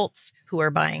buying bolts, who were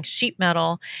buying sheet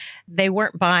metal. They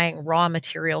weren't buying raw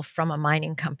material from a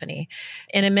mining company.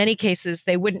 And in many cases,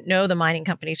 they wouldn't know the mining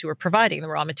companies who were providing the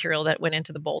raw material that went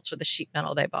into the bolts or the sheet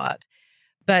metal they bought.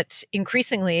 But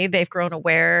increasingly, they've grown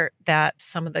aware that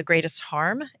some of the greatest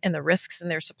harm and the risks in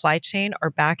their supply chain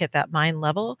are back at that mine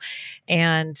level,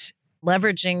 and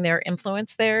leveraging their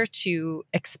influence there to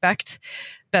expect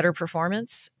better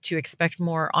performance, to expect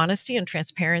more honesty and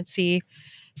transparency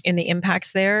in the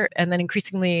impacts there. And then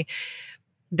increasingly,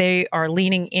 they are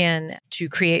leaning in to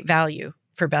create value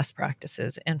for best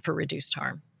practices and for reduced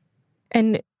harm.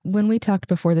 And when we talked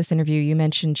before this interview, you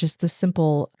mentioned just the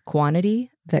simple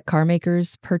quantity that car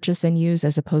makers purchase and use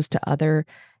as opposed to other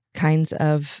kinds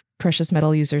of precious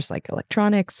metal users like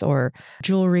electronics or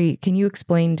jewelry. Can you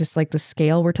explain just like the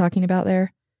scale we're talking about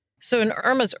there? So in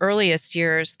IRMA's earliest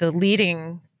years, the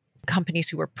leading companies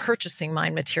who were purchasing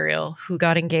mine material who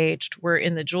got engaged were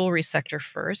in the jewelry sector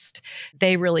first.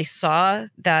 They really saw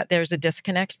that there's a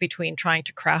disconnect between trying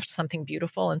to craft something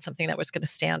beautiful and something that was going to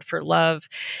stand for love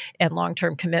and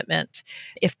long-term commitment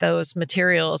if those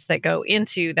materials that go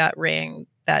into that ring,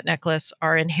 that necklace,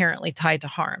 are inherently tied to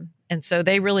harm. And so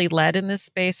they really led in this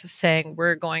space of saying,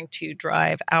 we're going to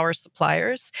drive our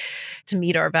suppliers to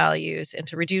meet our values and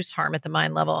to reduce harm at the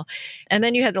mine level. And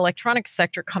then you had the electronics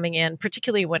sector coming in,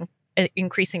 particularly when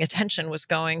increasing attention was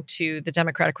going to the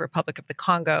Democratic Republic of the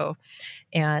Congo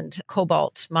and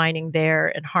cobalt mining there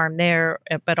and harm there,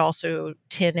 but also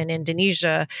tin in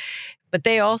Indonesia. But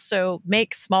they also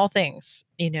make small things,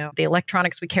 the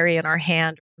electronics we carry in our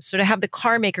hand. So to have the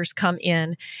car makers come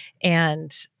in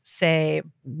and say,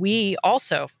 we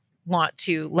also want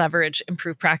to leverage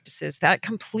improved practices, that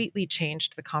completely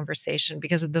changed the conversation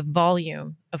because of the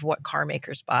volume of what car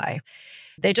makers buy.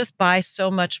 They just buy so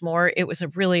much more. It was a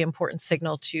really important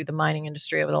signal to the mining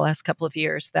industry over the last couple of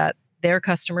years that their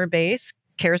customer base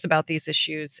cares about these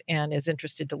issues and is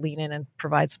interested to lean in and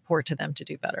provide support to them to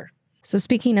do better. So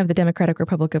speaking of the Democratic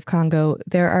Republic of Congo,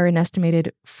 there are an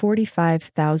estimated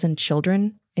 45,000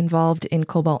 children involved in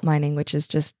cobalt mining, which is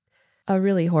just a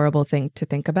really horrible thing to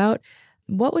think about.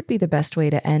 What would be the best way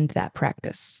to end that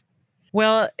practice?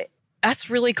 Well, that's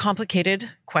a really complicated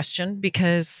question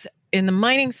because in the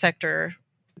mining sector,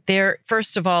 there,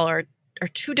 first of all, are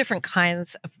two different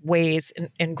kinds of ways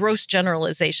in gross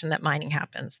generalization that mining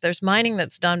happens. There's mining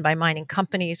that's done by mining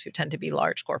companies who tend to be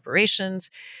large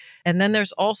corporations. And then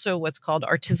there's also what's called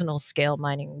artisanal scale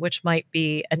mining, which might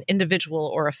be an individual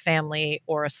or a family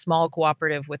or a small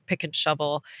cooperative with pick and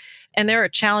shovel. And there are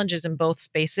challenges in both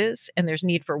spaces, and there's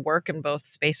need for work in both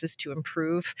spaces to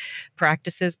improve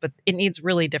practices, but it needs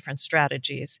really different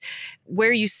strategies.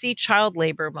 Where you see child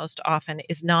labor most often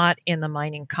is not in the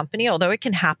mining company, although it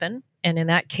can happen. And in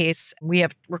that case, we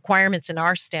have requirements in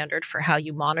our standard for how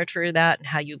you monitor that and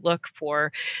how you look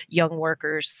for young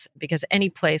workers, because any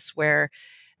place where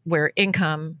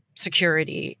income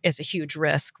security is a huge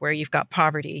risk, where you've got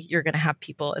poverty, you're going to have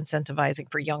people incentivizing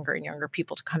for younger and younger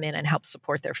people to come in and help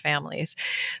support their families.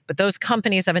 But those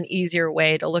companies have an easier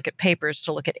way to look at papers,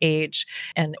 to look at age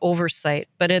and oversight.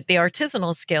 But at the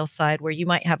artisanal scale side, where you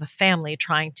might have a family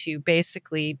trying to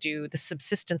basically do the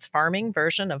subsistence farming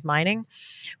version of mining,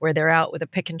 where they're out with a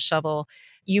pick and shovel,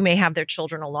 you may have their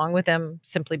children along with them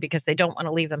simply because they don't want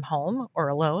to leave them home or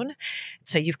alone.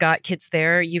 So you've got kids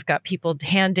there, you've got people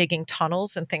hand digging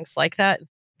tunnels and things like that.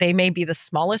 They may be the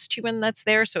smallest human that's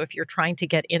there. So if you're trying to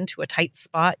get into a tight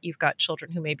spot, you've got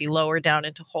children who may be lower down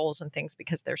into holes and things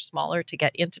because they're smaller to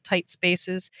get into tight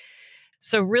spaces.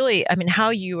 So really,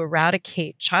 how you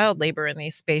eradicate child labor in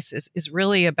these spaces is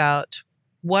really about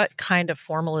what kind of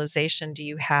formalization do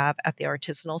you have at the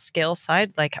artisanal scale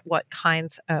side? Like, what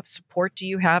kinds of support do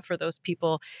you have for those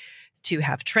people to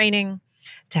have training,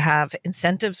 to have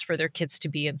incentives for their kids to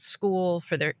be in school,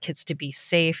 for their kids to be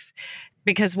safe?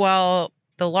 Because while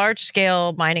the large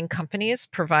scale mining companies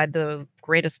provide the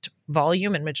greatest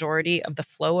volume and majority of the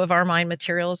flow of our mine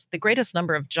materials, the greatest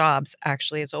number of jobs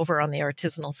actually is over on the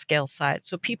artisanal scale side.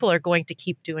 So people are going to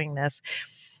keep doing this.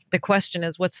 The question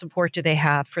is, what support do they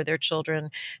have for their children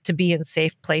to be in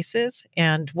safe places?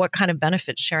 And what kind of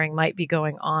benefit sharing might be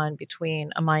going on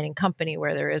between a mining company,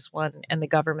 where there is one, and the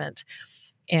government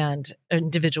and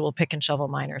individual pick and shovel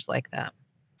miners like that?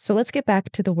 So let's get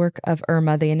back to the work of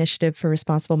IRMA, the Initiative for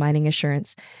Responsible Mining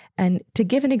Assurance. And to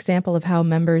give an example of how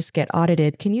members get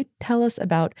audited, can you tell us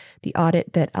about the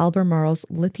audit that Albemarle's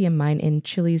lithium mine in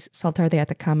Chile's Saltar de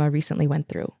Atacama recently went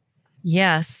through?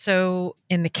 Yes. So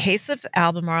in the case of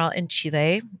Albemarle in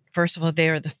Chile, first of all, they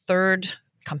are the third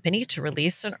company to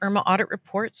release an IRMA audit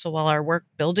report. So while our work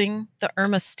building the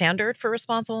IRMA standard for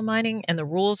responsible mining and the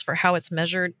rules for how it's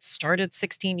measured started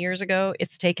 16 years ago,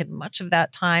 it's taken much of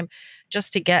that time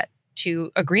just to get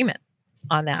to agreement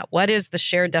on that. What is the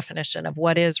shared definition of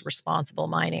what is responsible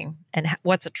mining and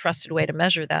what's a trusted way to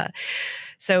measure that?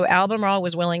 So Albemarle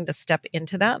was willing to step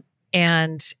into that.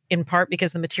 And in part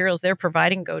because the materials they're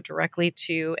providing go directly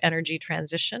to energy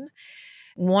transition.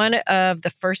 One of the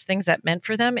first things that meant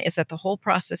for them is that the whole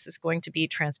process is going to be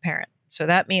transparent. So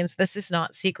that means this is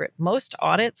not secret. Most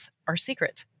audits are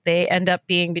secret. They end up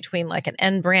being between like an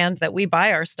end brand that we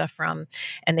buy our stuff from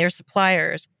and their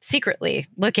suppliers, secretly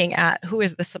looking at who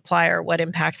is the supplier, what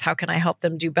impacts, how can I help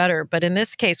them do better. But in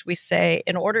this case, we say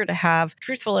in order to have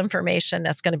truthful information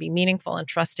that's going to be meaningful and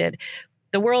trusted,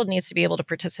 the world needs to be able to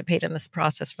participate in this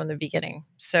process from the beginning.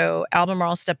 So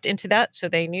Albemarle stepped into that. So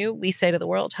they knew, we say to the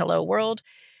world, hello world,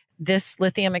 this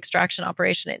lithium extraction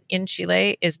operation in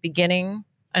Chile is beginning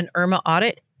an IRMA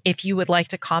audit. If you would like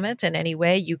to comment in any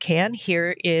way, you can.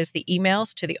 Here is the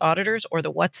emails to the auditors or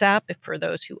the WhatsApp for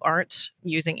those who aren't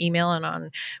using email and on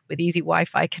with easy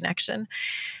Wi-Fi connection.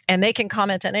 And they can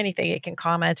comment on anything. It can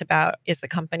comment about, is the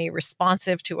company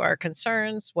responsive to our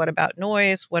concerns? What about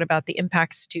noise? What about the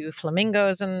impacts to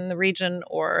flamingos in the region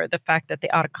or the fact that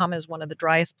the Atacama is one of the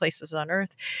driest places on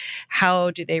earth?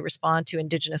 How do they respond to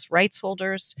indigenous rights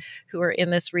holders who are in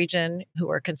this region,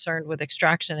 who are concerned with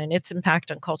extraction and its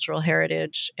impact on cultural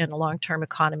heritage and a long-term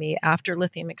economy after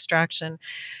lithium extraction?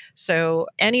 So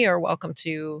any are welcome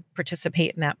to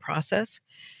participate in that process.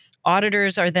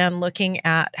 Auditors are then looking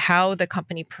at how the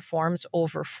company performs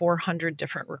over 400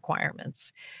 different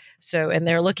requirements. So, and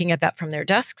they're looking at that from their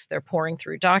desks. They're pouring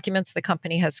through documents the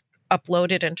company has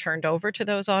uploaded and turned over to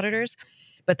those auditors.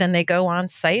 But then they go on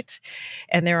site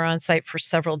and they're on site for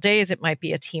several days. It might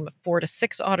be a team of 4 to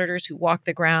 6 auditors who walk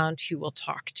the ground, who will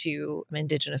talk to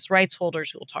indigenous rights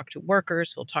holders, who will talk to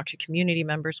workers, who will talk to community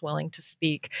members willing to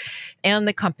speak, and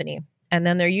the company. And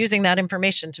then they're using that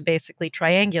information to basically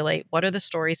triangulate what are the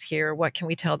stories here, what can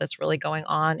we tell that's really going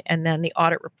on. And then the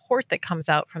audit report that comes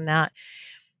out from that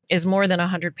is more than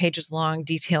 100 pages long,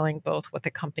 detailing both what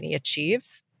the company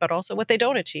achieves, but also what they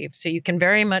don't achieve. So you can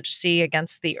very much see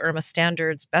against the IRMA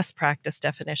standards best practice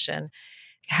definition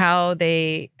how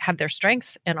they have their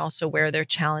strengths and also where their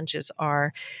challenges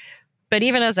are. But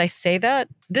even as I say that,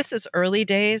 this is early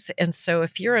days. And so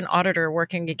if you're an auditor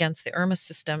working against the IRMA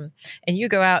system and you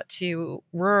go out to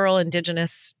rural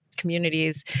indigenous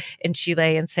communities in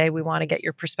Chile and say, we want to get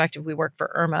your perspective, we work for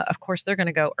IRMA, of course, they're going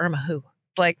to go, IRMA who?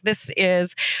 Like, this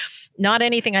is not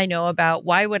anything I know about.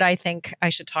 Why would I think I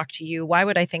should talk to you? Why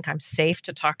would I think I'm safe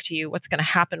to talk to you? What's going to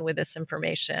happen with this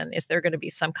information? Is there going to be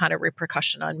some kind of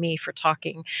repercussion on me for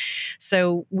talking?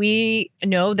 So we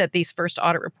know that these first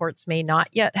audit reports may not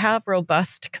yet have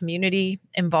robust community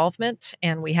involvement,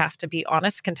 and we have to be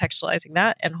honest contextualizing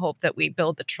that and hope that we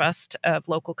build the trust of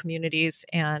local communities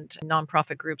and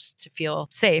nonprofit groups to feel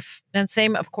safe. And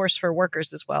same, of course, for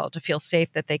workers as well, to feel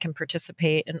safe that they can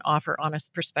participate and offer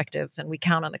honest perspectives. And we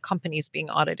count on the companies being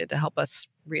audited to help us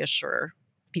reassure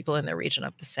people in their region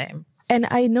of the same. And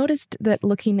I noticed that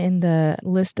looking in the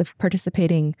list of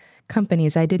participating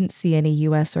companies, I didn't see any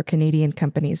U.S. or Canadian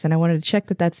companies. And I wanted to check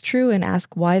that that's true and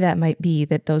ask why that might be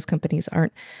that those companies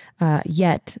aren't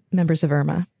yet members of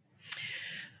IRMA.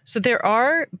 So there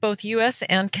are both U.S.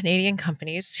 and Canadian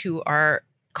companies who are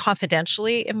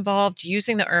confidentially involved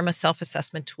using the IRMA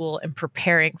self-assessment tool and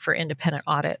preparing for independent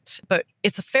audit. But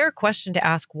it's a fair question to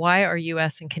ask, why are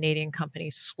US and Canadian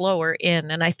companies slower in?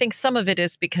 And I think some of it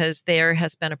is because there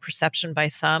has been a perception by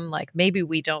some, like maybe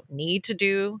we don't need to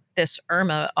do this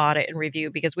IRMA audit and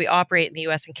review because we operate in the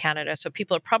US and Canada. So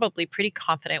people are probably pretty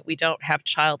confident we don't have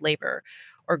child labor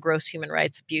or gross human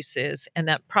rights abuses, and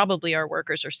that probably our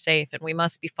workers are safe, and we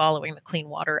must be following the Clean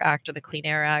Water Act or the Clean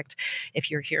Air Act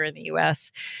if you're here in the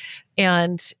US.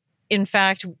 And in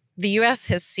fact, the US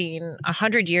has seen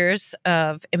 100 years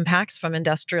of impacts from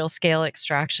industrial scale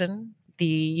extraction. The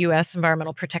U.S.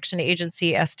 Environmental Protection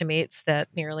Agency estimates that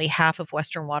nearly half of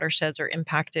Western watersheds are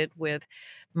impacted with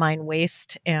mine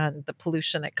waste and the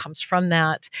pollution that comes from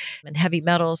that, and heavy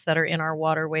metals that are in our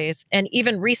waterways. And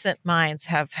even recent mines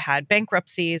have had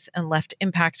bankruptcies and left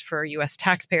impacts for U.S.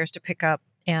 taxpayers to pick up,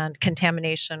 and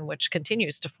contamination, which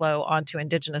continues to flow onto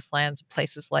indigenous lands,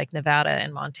 places like Nevada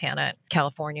and Montana,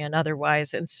 California, and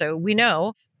otherwise. And so we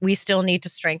know we still need to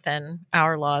strengthen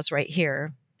our laws right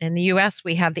here. In the US,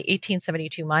 we have the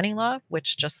 1872 mining law,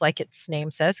 which, just like its name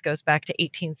says, goes back to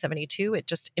 1872. It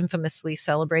just infamously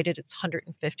celebrated its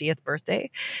 150th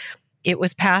birthday. It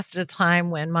was passed at a time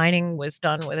when mining was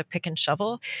done with a pick and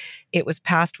shovel. It was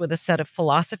passed with a set of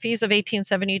philosophies of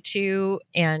 1872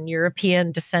 and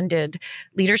European descended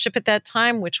leadership at that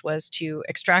time, which was to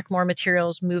extract more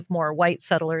materials, move more white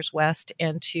settlers west,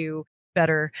 and to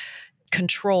better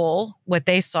control what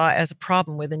they saw as a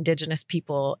problem with indigenous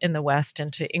people in the West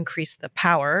and to increase the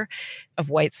power of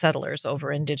white settlers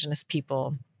over indigenous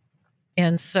people.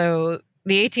 And so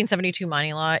the 1872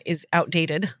 mining law is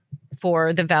outdated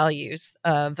for the values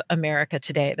of America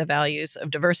today, the values of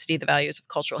diversity, the values of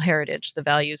cultural heritage, the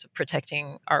values of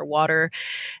protecting our water,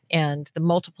 and the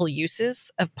multiple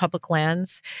uses of public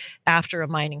lands after a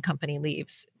mining company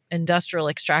leaves. Industrial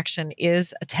extraction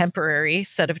is a temporary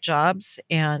set of jobs,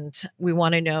 and we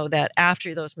want to know that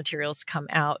after those materials come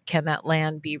out, can that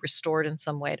land be restored in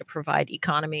some way to provide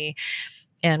economy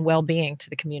and well-being to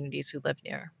the communities who live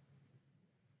near?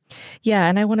 Yeah,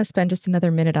 and I want to spend just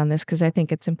another minute on this because I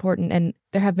think it's important. And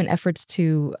there have been efforts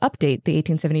to update the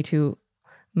 1872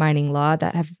 mining law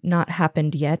that have not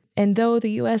happened yet. And though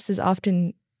the U.S. is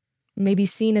often maybe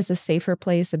seen as a safer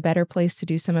place, a better place to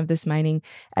do some of this mining,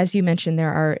 as you mentioned,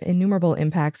 there are innumerable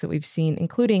impacts that we've seen,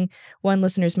 including one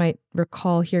listeners might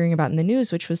recall hearing about in the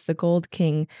news, which was the Gold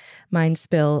King mine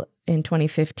spill in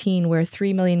 2015, where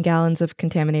 3 million gallons of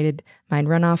contaminated mine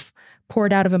runoff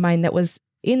poured out of a mine that was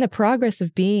in the progress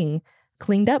of being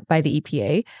cleaned up by the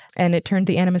EPA, and it turned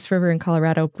the Animas River in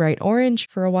Colorado bright orange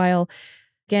for a while.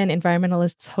 Again,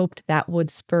 environmentalists hoped that would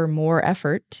spur more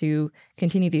effort to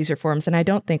continue these reforms, and I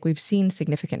don't think we've seen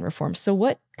significant reforms. So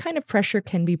what kind of pressure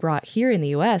can be brought here in the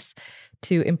U.S.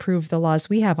 to improve the laws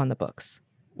we have on the books?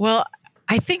 Well,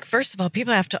 I think, first of all,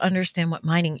 people have to understand what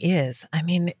mining is. I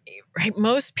mean, right,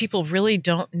 most people really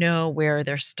don't know where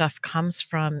their stuff comes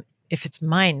from if it's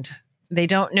mined. They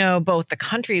don't know both the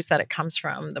countries that it comes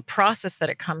from, the process that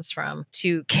it comes from.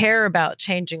 To care about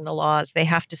changing the laws, they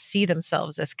have to see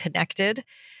themselves as connected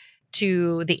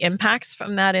to the impacts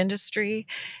from that industry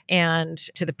and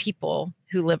to the people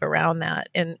who live around that.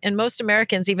 And most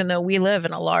Americans, even though we live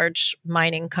in a large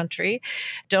mining country,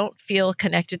 don't feel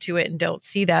connected to it and don't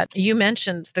see that. You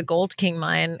mentioned the Gold King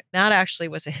mine. That actually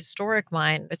was a historic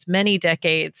mine. It's many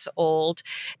decades old.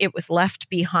 It was left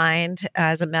behind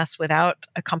as a mess without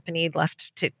a company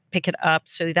left to pick it up.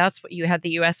 So that's what you had the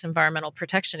U.S. Environmental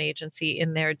Protection Agency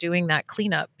in there doing that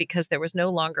cleanup because there was no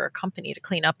longer a company to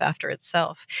clean up after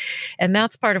itself. And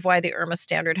that's part of why the IRMA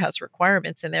standard has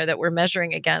requirements in there that we're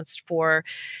measuring against for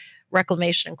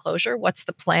reclamation and closure. What's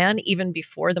the plan, even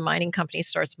before the mining company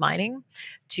starts mining,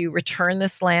 to return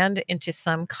this land into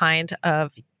some kind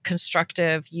of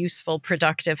constructive, useful,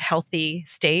 productive, healthy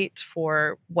state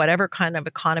for whatever kind of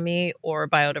economy or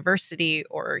biodiversity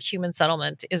or human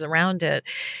settlement is around it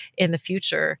in the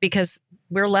future, because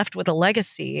we're left with a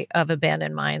legacy of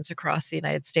abandoned mines across the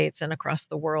United States and across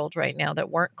the world right now that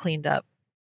weren't cleaned up.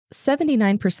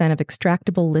 79% of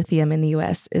extractable lithium in the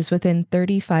U.S. is within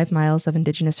 35 miles of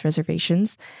indigenous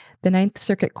reservations. The Ninth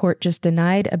Circuit Court just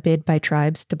denied a bid by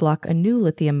tribes to block a new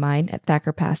lithium mine at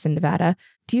Thacker Pass in Nevada.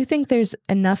 Do you think there's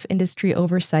enough industry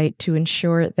oversight to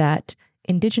ensure that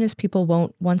indigenous people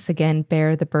won't once again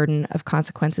bear the burden of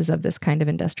consequences of this kind of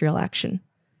industrial action?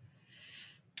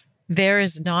 There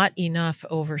is not enough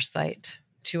oversight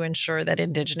to ensure that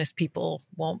indigenous people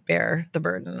won't bear the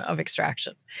burden of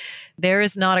extraction. There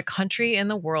is not a country in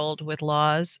the world with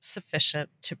laws sufficient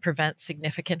to prevent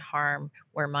significant harm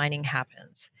where mining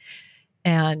happens.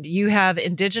 And you have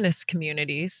indigenous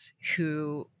communities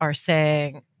who are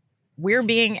saying, we're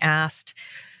being asked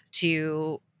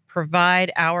to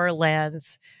provide our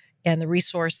lands and the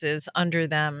resources under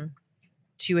them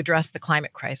to address the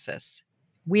climate crisis.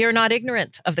 We are not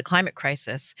ignorant of the climate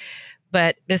crisis,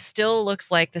 but this still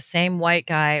looks like the same white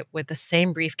guy with the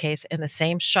same briefcase and the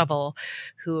same shovel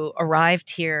who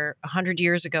arrived here 100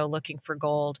 years ago looking for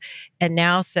gold and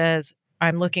now says,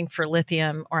 I'm looking for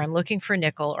lithium, or I'm looking for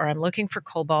nickel, or I'm looking for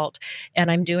cobalt, and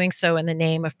I'm doing so in the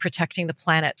name of protecting the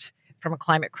planet from a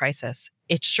climate crisis.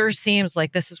 It sure seems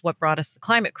like this is what brought us the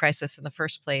climate crisis in the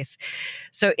first place.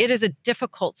 So it is a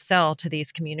difficult sell to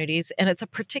these communities, and it's a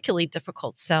particularly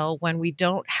difficult sell when we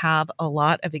don't have a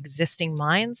lot of existing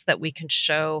mines that we can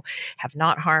show have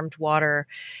not harmed water,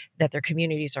 that their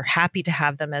communities are happy to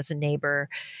have them as a neighbor.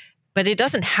 But it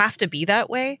doesn't have to be that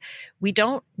way. We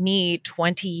don't need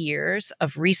 20 years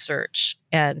of research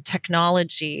and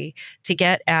technology to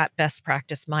get at best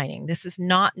practice mining. This is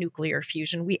not nuclear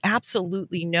fusion. We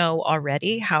absolutely know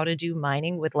already how to do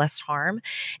mining with less harm.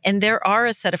 And there are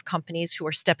a set of companies who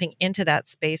are stepping into that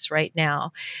space right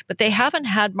now, but they haven't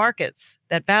had markets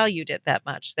that valued it that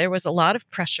much. There was a lot of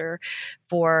pressure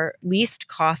for least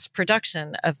cost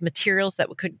production of materials that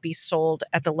could be sold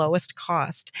at the lowest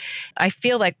cost. I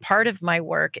feel like part of my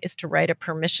work is to write a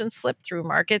permission slip through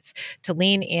markets to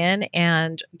lean in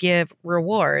and give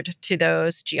reward to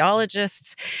those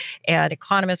geologists and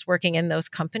economists working in those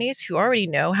companies who already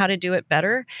know how to do it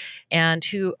better and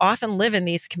who often live in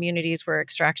these communities where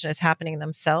extraction is happening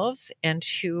themselves and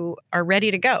who are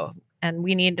ready to go. And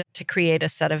we need to create a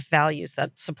set of values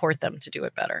that support them to do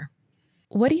it better.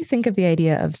 What do you think of the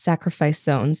idea of sacrifice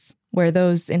zones, where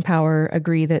those in power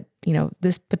agree that,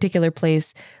 this particular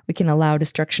place, we can allow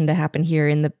destruction to happen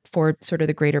here for sort of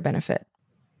the greater benefit?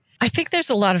 I think there's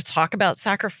a lot of talk about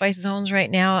sacrifice zones right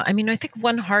now. I mean, I think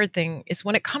one hard thing is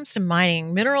when it comes to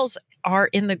mining, minerals are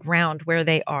in the ground where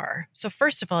they are. So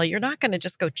first of all, you're not going to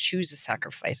just go choose a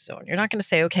sacrifice zone. You're not going to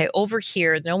say, okay, over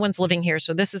here, no one's living here,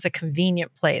 so this is a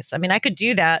convenient place. I mean, I could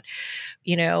do that,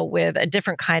 with a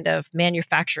different kind of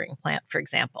manufacturing plant, for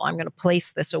example. I'm going to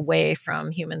place this away from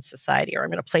human society, or I'm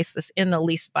going to place this in the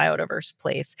least biodiverse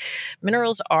place.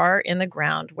 Minerals are in the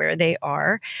ground where they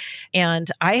are.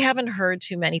 And I haven't heard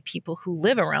too many people who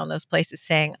live around those places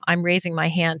saying, I'm raising my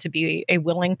hand to be a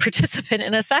willing participant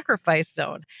in a sacrifice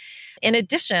zone. In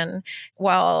addition,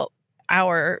 while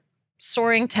our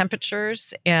soaring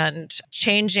temperatures and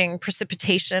changing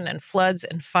precipitation and floods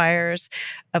and fires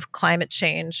of climate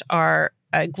change are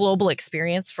a global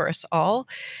experience for us all,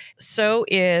 so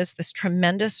is this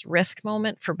tremendous risk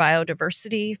moment for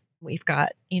biodiversity. We've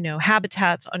got,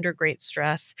 habitats under great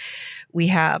stress. We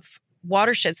have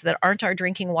watersheds that aren't our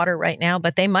drinking water right now,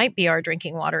 but they might be our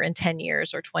drinking water in 10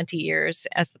 years or 20 years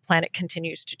as the planet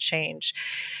continues to change.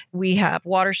 We have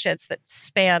watersheds that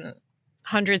span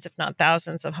hundreds, if not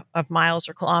thousands of miles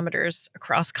or kilometers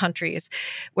across countries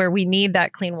where we need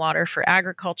that clean water for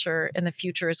agriculture in the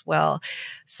future as well.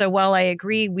 So while I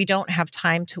agree we don't have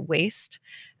time to waste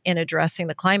in addressing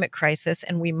the climate crisis,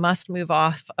 and we must move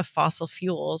off of fossil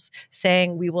fuels,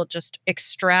 saying we will just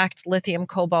extract lithium,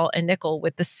 cobalt, and nickel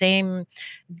with the same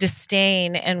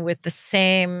disdain and with the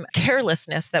same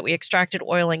carelessness that we extracted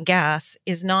oil and gas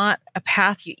is not a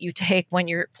path you take when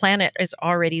your planet is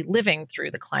already living through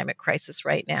the climate crisis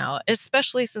right now,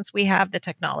 especially since we have the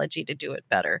technology to do it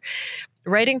better.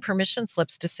 Writing permission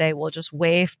slips to say we'll just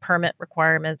waive permit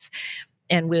requirements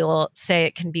and we'll say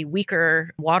it can be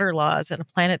weaker water laws on a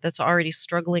planet that's already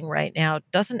struggling right now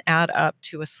doesn't add up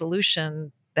to a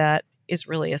solution that is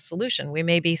really a solution. We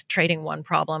may be trading one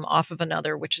problem off of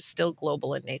another, which is still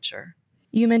global in nature.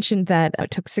 You mentioned that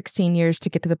it took 16 years to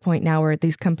get to the point now where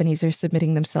these companies are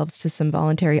submitting themselves to some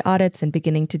voluntary audits and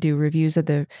beginning to do reviews of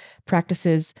the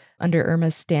practices under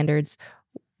IRMA's standards.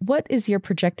 What is your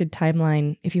projected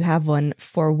timeline, if you have one,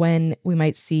 for when we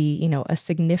might see, a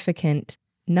significant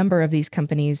number of these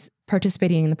companies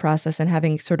participating in the process and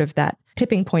having sort of that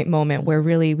tipping point moment where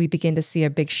really we begin to see a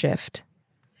big shift?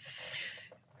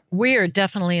 We are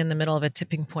definitely in the middle of a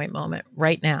tipping point moment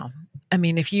right now. I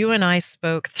mean, if you and I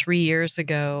spoke 3 years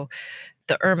ago,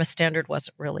 the IRMA standard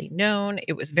wasn't really known.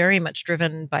 It was very much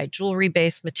driven by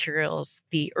jewelry-based materials.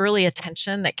 The early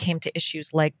attention that came to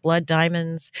issues like blood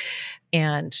diamonds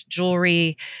and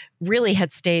jewelry really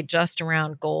had stayed just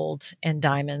around gold and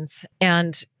diamonds.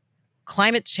 And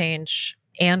climate change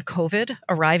and COVID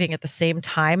arriving at the same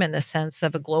time in a sense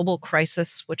of a global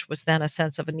crisis, which was then a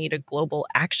sense of a needed global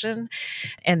action,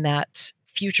 and that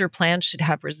future plans should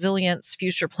have resilience,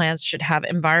 future plans should have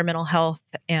environmental health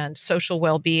and social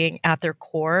well-being at their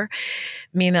core,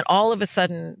 mean that all of a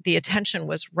sudden the attention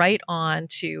was right on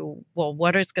to, well,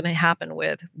 what is going to happen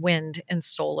with wind and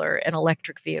solar and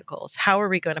electric vehicles? How are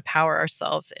we going to power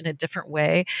ourselves in a different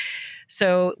way?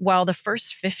 So while the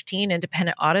first 15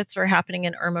 independent audits are happening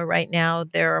in IRMA right now,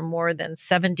 there are more than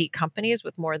 70 companies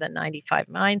with more than 95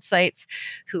 mine sites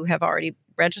who have already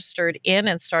registered in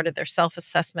and started their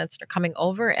self-assessments and are coming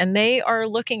over. And they are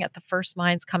looking at the first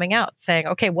mines coming out saying,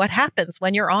 okay, what happens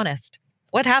when you're honest?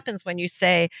 What happens when you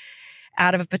say,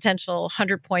 out of a potential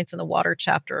 100 points in the water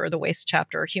chapter or the waste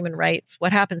chapter or human rights,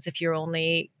 what happens if you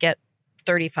only get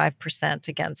 35%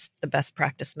 against the best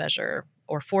practice measure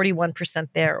or 41%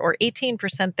 there or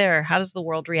 18% there? How does the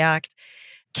world react?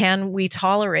 Can we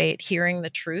tolerate hearing the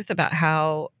truth about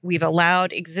how we've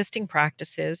allowed existing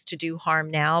practices to do harm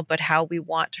now, but how we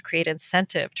want to create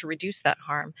incentive to reduce that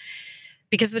harm?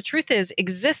 Because the truth is,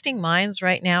 existing mines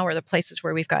right now are the places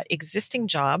where we've got existing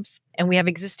jobs and we have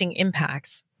existing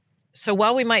impacts. So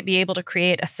while we might be able to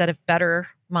create a set of better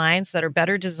mines that are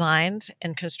better designed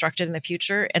and constructed in the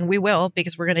future, and we will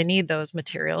because we're going to need those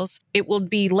materials, it will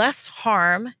be less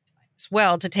harm as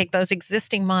well to take those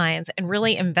existing mines and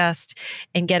really invest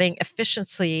in getting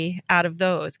efficiency out of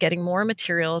those, getting more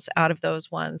materials out of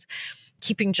those ones,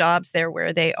 keeping jobs there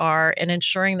where they are, and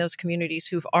ensuring those communities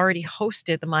who've already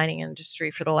hosted the mining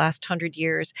industry for the last 100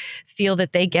 years feel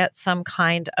that they get some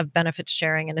kind of benefit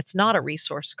sharing, and it's not a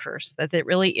resource curse, that it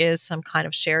really is some kind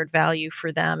of shared value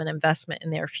for them and investment in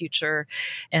their future.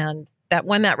 And that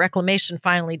when that reclamation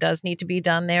finally does need to be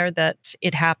done there, that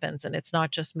it happens and it's not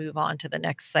just move on to the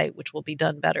next site, which will be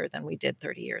done better than we did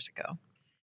 30 years ago.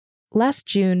 Last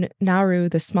June, Nauru,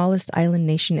 the smallest island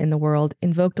nation in the world,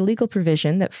 invoked a legal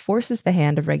provision that forces the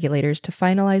hand of regulators to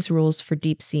finalize rules for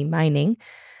deep-sea mining.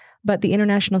 But the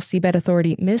International Seabed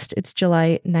Authority missed its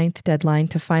July 9th deadline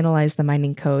to finalize the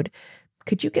mining code.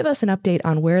 Could you give us an update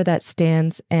on where that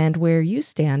stands and where you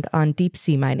stand on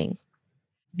deep-sea mining?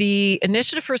 The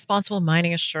Initiative for Responsible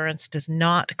Mining Assurance does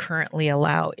not currently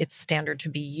allow its standard to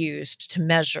be used to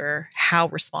measure how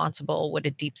responsible would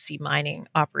a deep-sea mining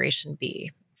operation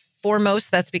be. Foremost,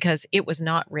 that's because it was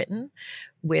not written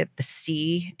with the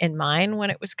sea in mind when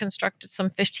it was constructed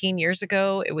some 15 years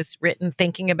ago. It was written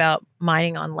thinking about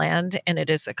mining on land, and it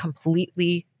is a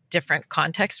completely different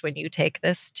context when you take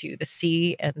this to the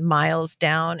sea and miles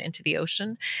down into the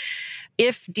ocean.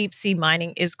 If deep sea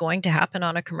mining is going to happen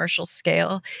on a commercial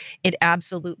scale, it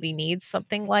absolutely needs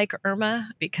something like IRMA,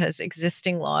 because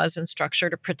existing laws and structure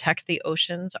to protect the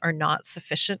oceans are not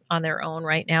sufficient on their own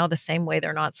right now, the same way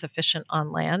they're not sufficient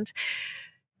on land.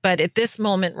 But at this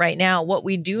moment right now, what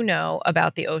we do know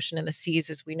about the ocean and the seas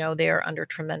is we know they are under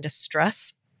tremendous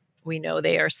stress. We know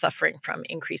they are suffering from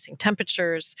increasing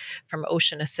temperatures, from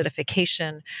ocean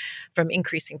acidification, from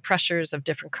increasing pressures of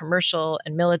different commercial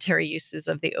and military uses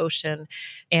of the ocean,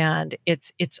 and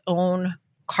its own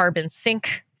carbon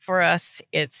sink for us,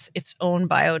 its own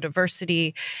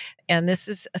biodiversity. And this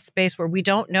is a space where we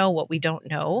don't know what we don't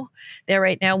know. There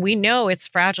right now, we know it's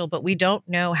fragile, but we don't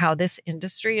know how this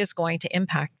industry is going to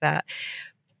impact that.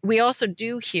 We also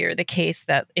do hear the case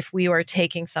that if we are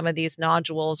taking some of these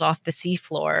nodules off the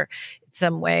seafloor in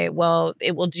some way, well,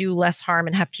 it will do less harm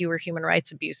and have fewer human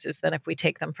rights abuses than if we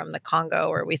take them from the Congo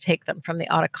or we take them from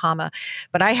the Atacama.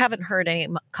 But I haven't heard any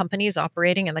companies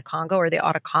operating in the Congo or the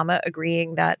Atacama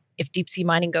agreeing that if deep sea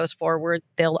mining goes forward,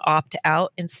 they'll opt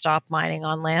out and stop mining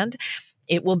on land.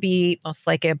 It will be most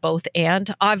likely a both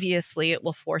and. Obviously, it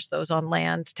will force those on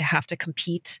land to have to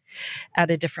compete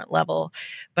at a different level.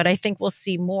 But I think we'll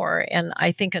see more. And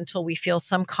I think until we feel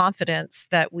some confidence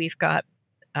that we've got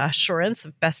assurance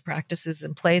of best practices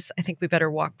in place, I think we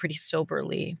better walk pretty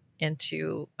soberly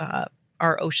into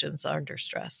our oceans under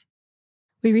stress.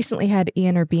 We recently had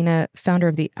Ian Urbina, founder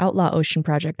of the Outlaw Ocean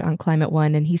Project, on Climate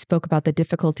One, and he spoke about the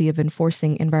difficulty of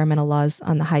enforcing environmental laws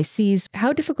on the high seas.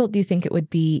 How difficult do you think it would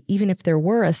be, even if there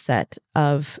were a set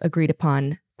of agreed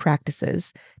upon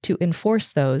practices, to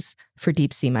enforce those for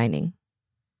deep sea mining?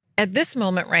 At this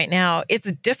moment right now,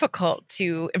 it's difficult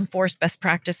to enforce best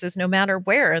practices no matter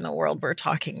where in the world we're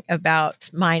talking about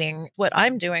mining. What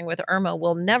I'm doing with IRMA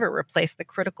will never replace the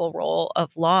critical role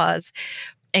of laws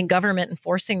and government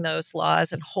enforcing those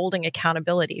laws and holding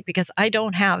accountability, because I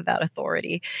don't have that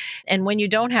authority. And when you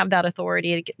don't have that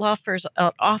authority, it offers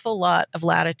an awful lot of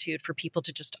latitude for people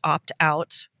to just opt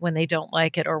out when they don't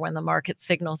like it or when the market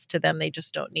signals to them they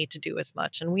just don't need to do as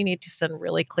much. And we need to send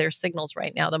really clear signals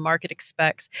right now. The market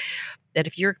expects that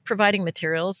if you're providing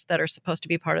materials that are supposed to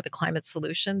be part of the climate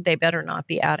solution, they better not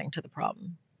be adding to the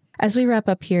problem. As we wrap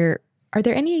up here, are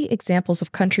there any examples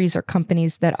of countries or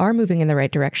companies that are moving in the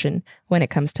right direction when it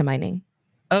comes to mining?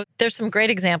 Oh, there's some great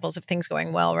examples of things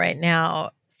going well right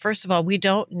now. First of all, we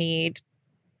don't need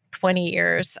 20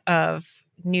 years of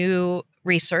new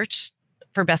research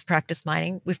for best practice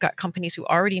mining. We've got companies who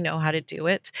already know how to do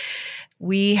it.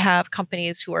 We have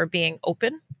companies who are being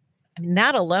open. I mean,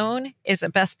 that alone is a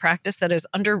best practice that is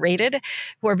underrated,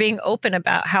 who are being open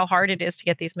about how hard it is to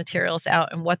get these materials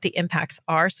out and what the impacts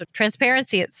are. So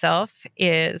transparency itself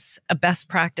is a best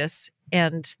practice.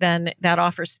 And then that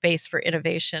offers space for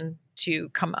innovation to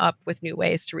come up with new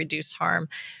ways to reduce harm.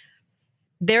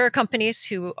 There are companies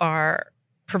who are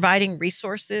providing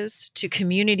resources to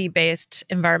community-based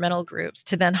environmental groups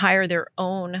to then hire their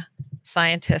own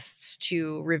scientists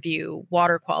to review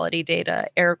water quality data,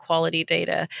 air quality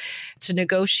data, to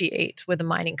negotiate with a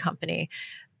mining company.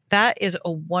 that is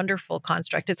a wonderful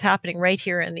construct. It's happening right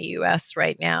here in the US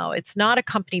right now. It's not a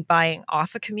company buying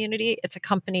off a community. It's a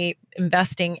company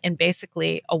investing in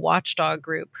basically a watchdog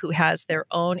group who has their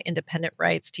own independent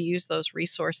rights to use those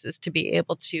resources to be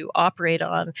able to operate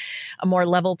on a more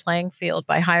level playing field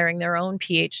by hiring their own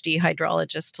PhD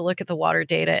hydrologists to look at the water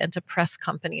data and to press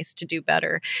companies to do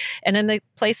better. And in the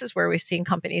places where we've seen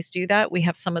companies do that, we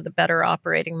have some of the better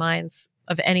operating minds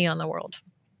of any on the world.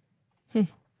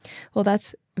 Well,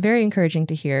 that's very encouraging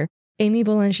to hear. Amy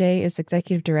Boulanger is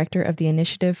Executive Director of the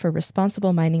Initiative for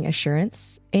Responsible Mining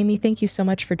Assurance. Amy, thank you so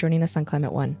much for joining us on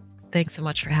Climate One. Thanks so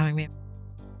much for having me.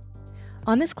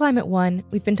 On this Climate One,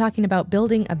 we've been talking about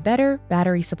building a better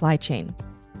battery supply chain.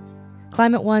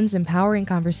 Climate One's empowering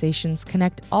conversations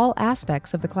connect all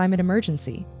aspects of the climate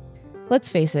emergency. Let's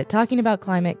face it, talking about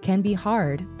climate can be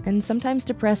hard and sometimes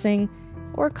depressing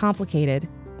or complicated.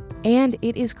 And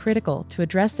it is critical to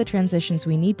address the transitions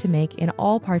we need to make in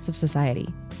all parts of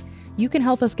society. You can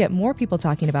help us get more people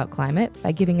talking about climate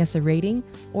by giving us a rating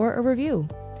or a review,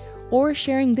 or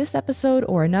sharing this episode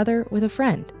or another with a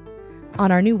friend.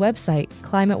 On our new website,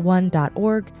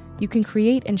 climateone.org, you can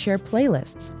create and share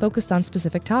playlists focused on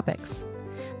specific topics.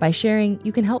 By sharing,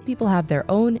 you can help people have their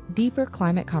own deeper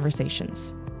climate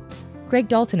conversations. Greg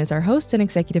Dalton is our host and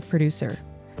executive producer.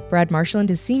 Brad Marshland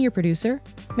is senior producer.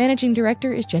 Managing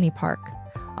director is Jenny Park.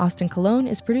 Austin Colon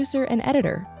is producer and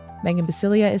editor. Megan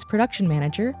Basilia is production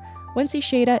manager. Wency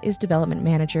Sheda is development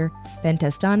manager. Ben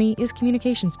Testani is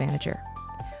communications manager.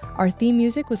 Our theme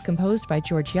music was composed by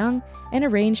George Young and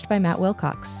arranged by Matt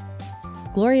Wilcox.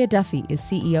 Gloria Duffy is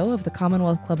CEO of the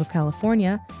Commonwealth Club of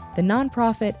California, the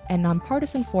nonprofit and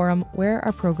nonpartisan forum where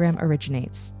our program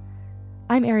originates.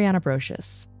 I'm Ariana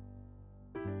Brocious.